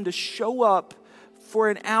expect them to show up for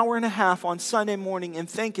an hour and a half on Sunday morning and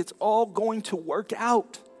think it's all going to work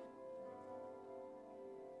out.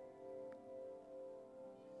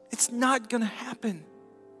 It's not going to happen.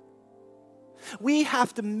 We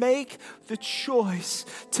have to make the choice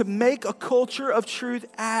to make a culture of truth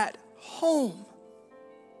at home.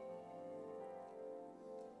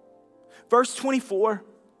 Verse 24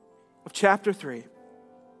 of chapter 3.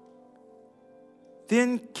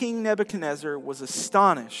 Then King Nebuchadnezzar was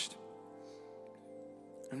astonished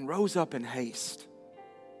and rose up in haste.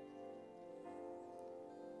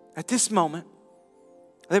 At this moment,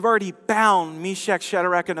 they've already bound Meshach,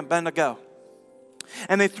 Shadrach, and Abednego.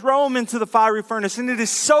 And they throw them into the fiery furnace. And it is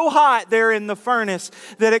so hot there in the furnace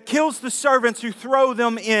that it kills the servants who throw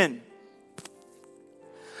them in.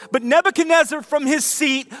 But Nebuchadnezzar from his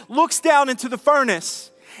seat looks down into the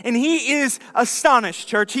furnace. And he is astonished,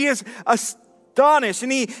 church. He is astonished.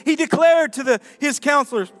 And he declared to his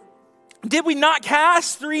counselors, did we not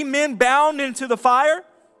cast 3 men bound into the fire?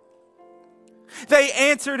 They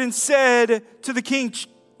answered and said to the king,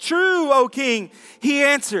 true, O king. He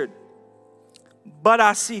answered, but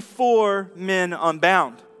I see 4 men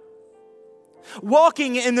unbound,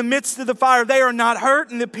 walking in the midst of the fire. They are not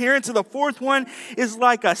hurt, and the appearance of the 4th one is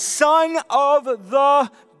like a son of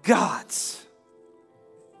the gods.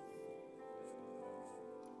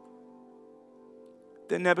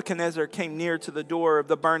 Then Nebuchadnezzar came near to the door of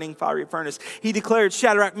the burning fiery furnace. He declared,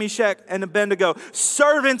 Shadrach, Meshach, and Abednego,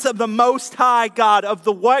 servants of the Most High God. Of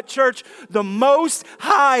the what, church? The Most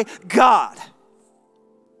High God.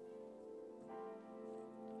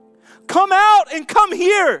 Come out and come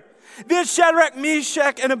here. Then Shadrach,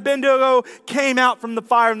 Meshach, and Abednego came out from the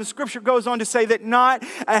fire. And the scripture goes on to say that not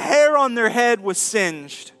a hair on their head was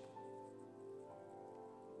singed.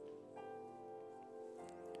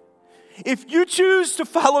 If you choose to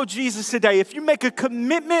follow Jesus today, if you make a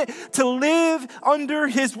commitment to live under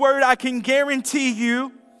his word, I can guarantee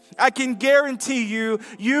you,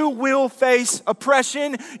 you will face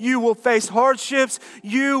oppression, you will face hardships,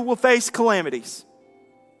 you will face calamities.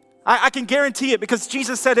 I can guarantee it because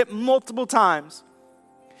Jesus said it multiple times.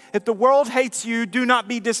 If the world hates you, do not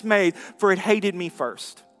be dismayed, for it hated me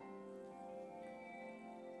first.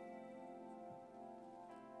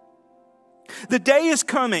 The day is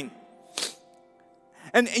coming.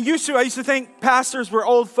 And I used to think pastors were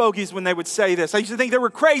old fogies when they would say this. I used to think they were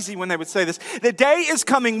crazy when they would say this. The day is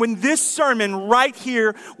coming when this sermon right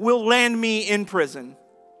here will land me in prison.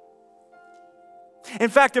 In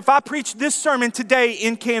fact, if I preached this sermon today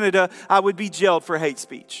in Canada, I would be jailed for hate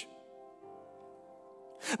speech.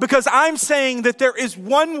 Because I'm saying that there is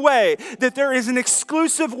one way, that there is an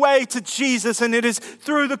exclusive way to Jesus, and it is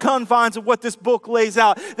through the confines of what this book lays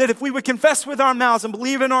out. That if we would confess with our mouths and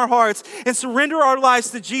believe in our hearts and surrender our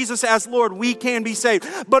lives to Jesus as Lord, we can be saved.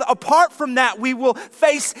 But apart from that, we will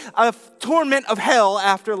face a torment of hell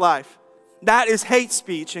after life. That is hate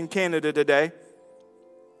speech in Canada today.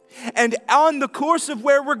 And on the course of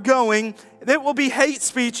where we're going, there will be hate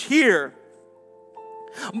speech here.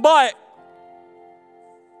 But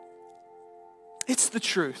it's the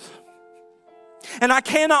truth. And I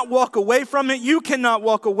cannot walk away from it. You cannot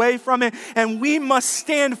walk away from it. And we must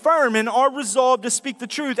stand firm in our resolve to speak the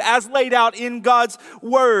truth as laid out in God's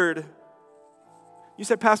word. You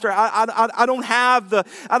said, Pastor, I don't have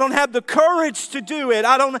the courage to do it.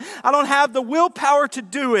 I don't have the willpower to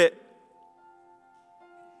do it.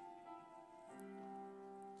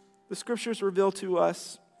 The scriptures reveal to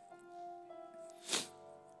us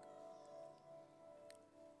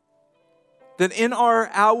that in our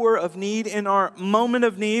hour of need, in our moment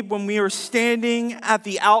of need, when we are standing at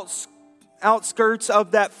the outskirts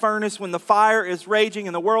of that furnace, when the fire is raging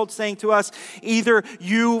and the world's saying to us, either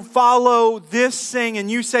you follow this thing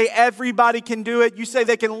and you say everybody can do it, you say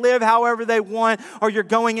they can live however they want, or you're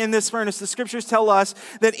going in this furnace. The scriptures tell us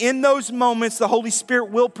that in those moments, the Holy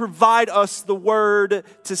Spirit will provide us the word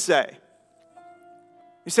to say.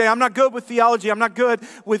 You say, I'm not good with theology, I'm not good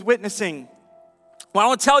with witnessing. Well, I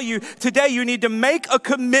want to tell you, today you need to make a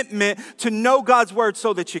commitment to know God's word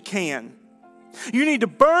so that you can. You need to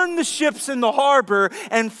burn the ships in the harbor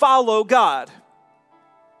and follow God.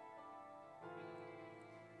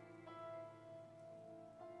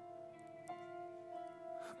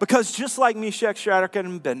 Because just like Meshach, Shadrach,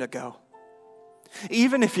 and Abednego,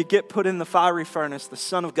 even if you get put in the fiery furnace, the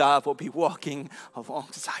Son of God will be walking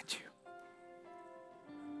alongside you.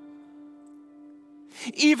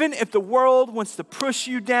 Even if the world wants to push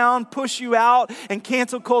you down, push you out, and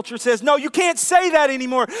cancel culture says, no, you can't say that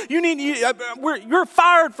anymore. You're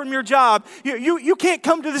fired from your job. You can't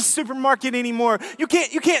come to this supermarket anymore. You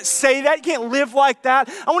can't say that. You can't live like that.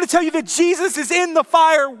 I want to tell you that Jesus is in the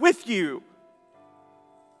fire with you.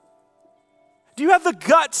 Do you have the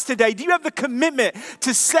guts today? Do you have the commitment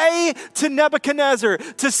to say to Nebuchadnezzar,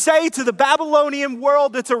 to say to the Babylonian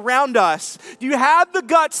world that's around us? Do you have the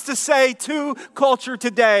guts to say to culture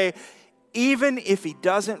today, even if he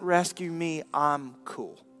doesn't rescue me, I'm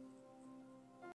cool?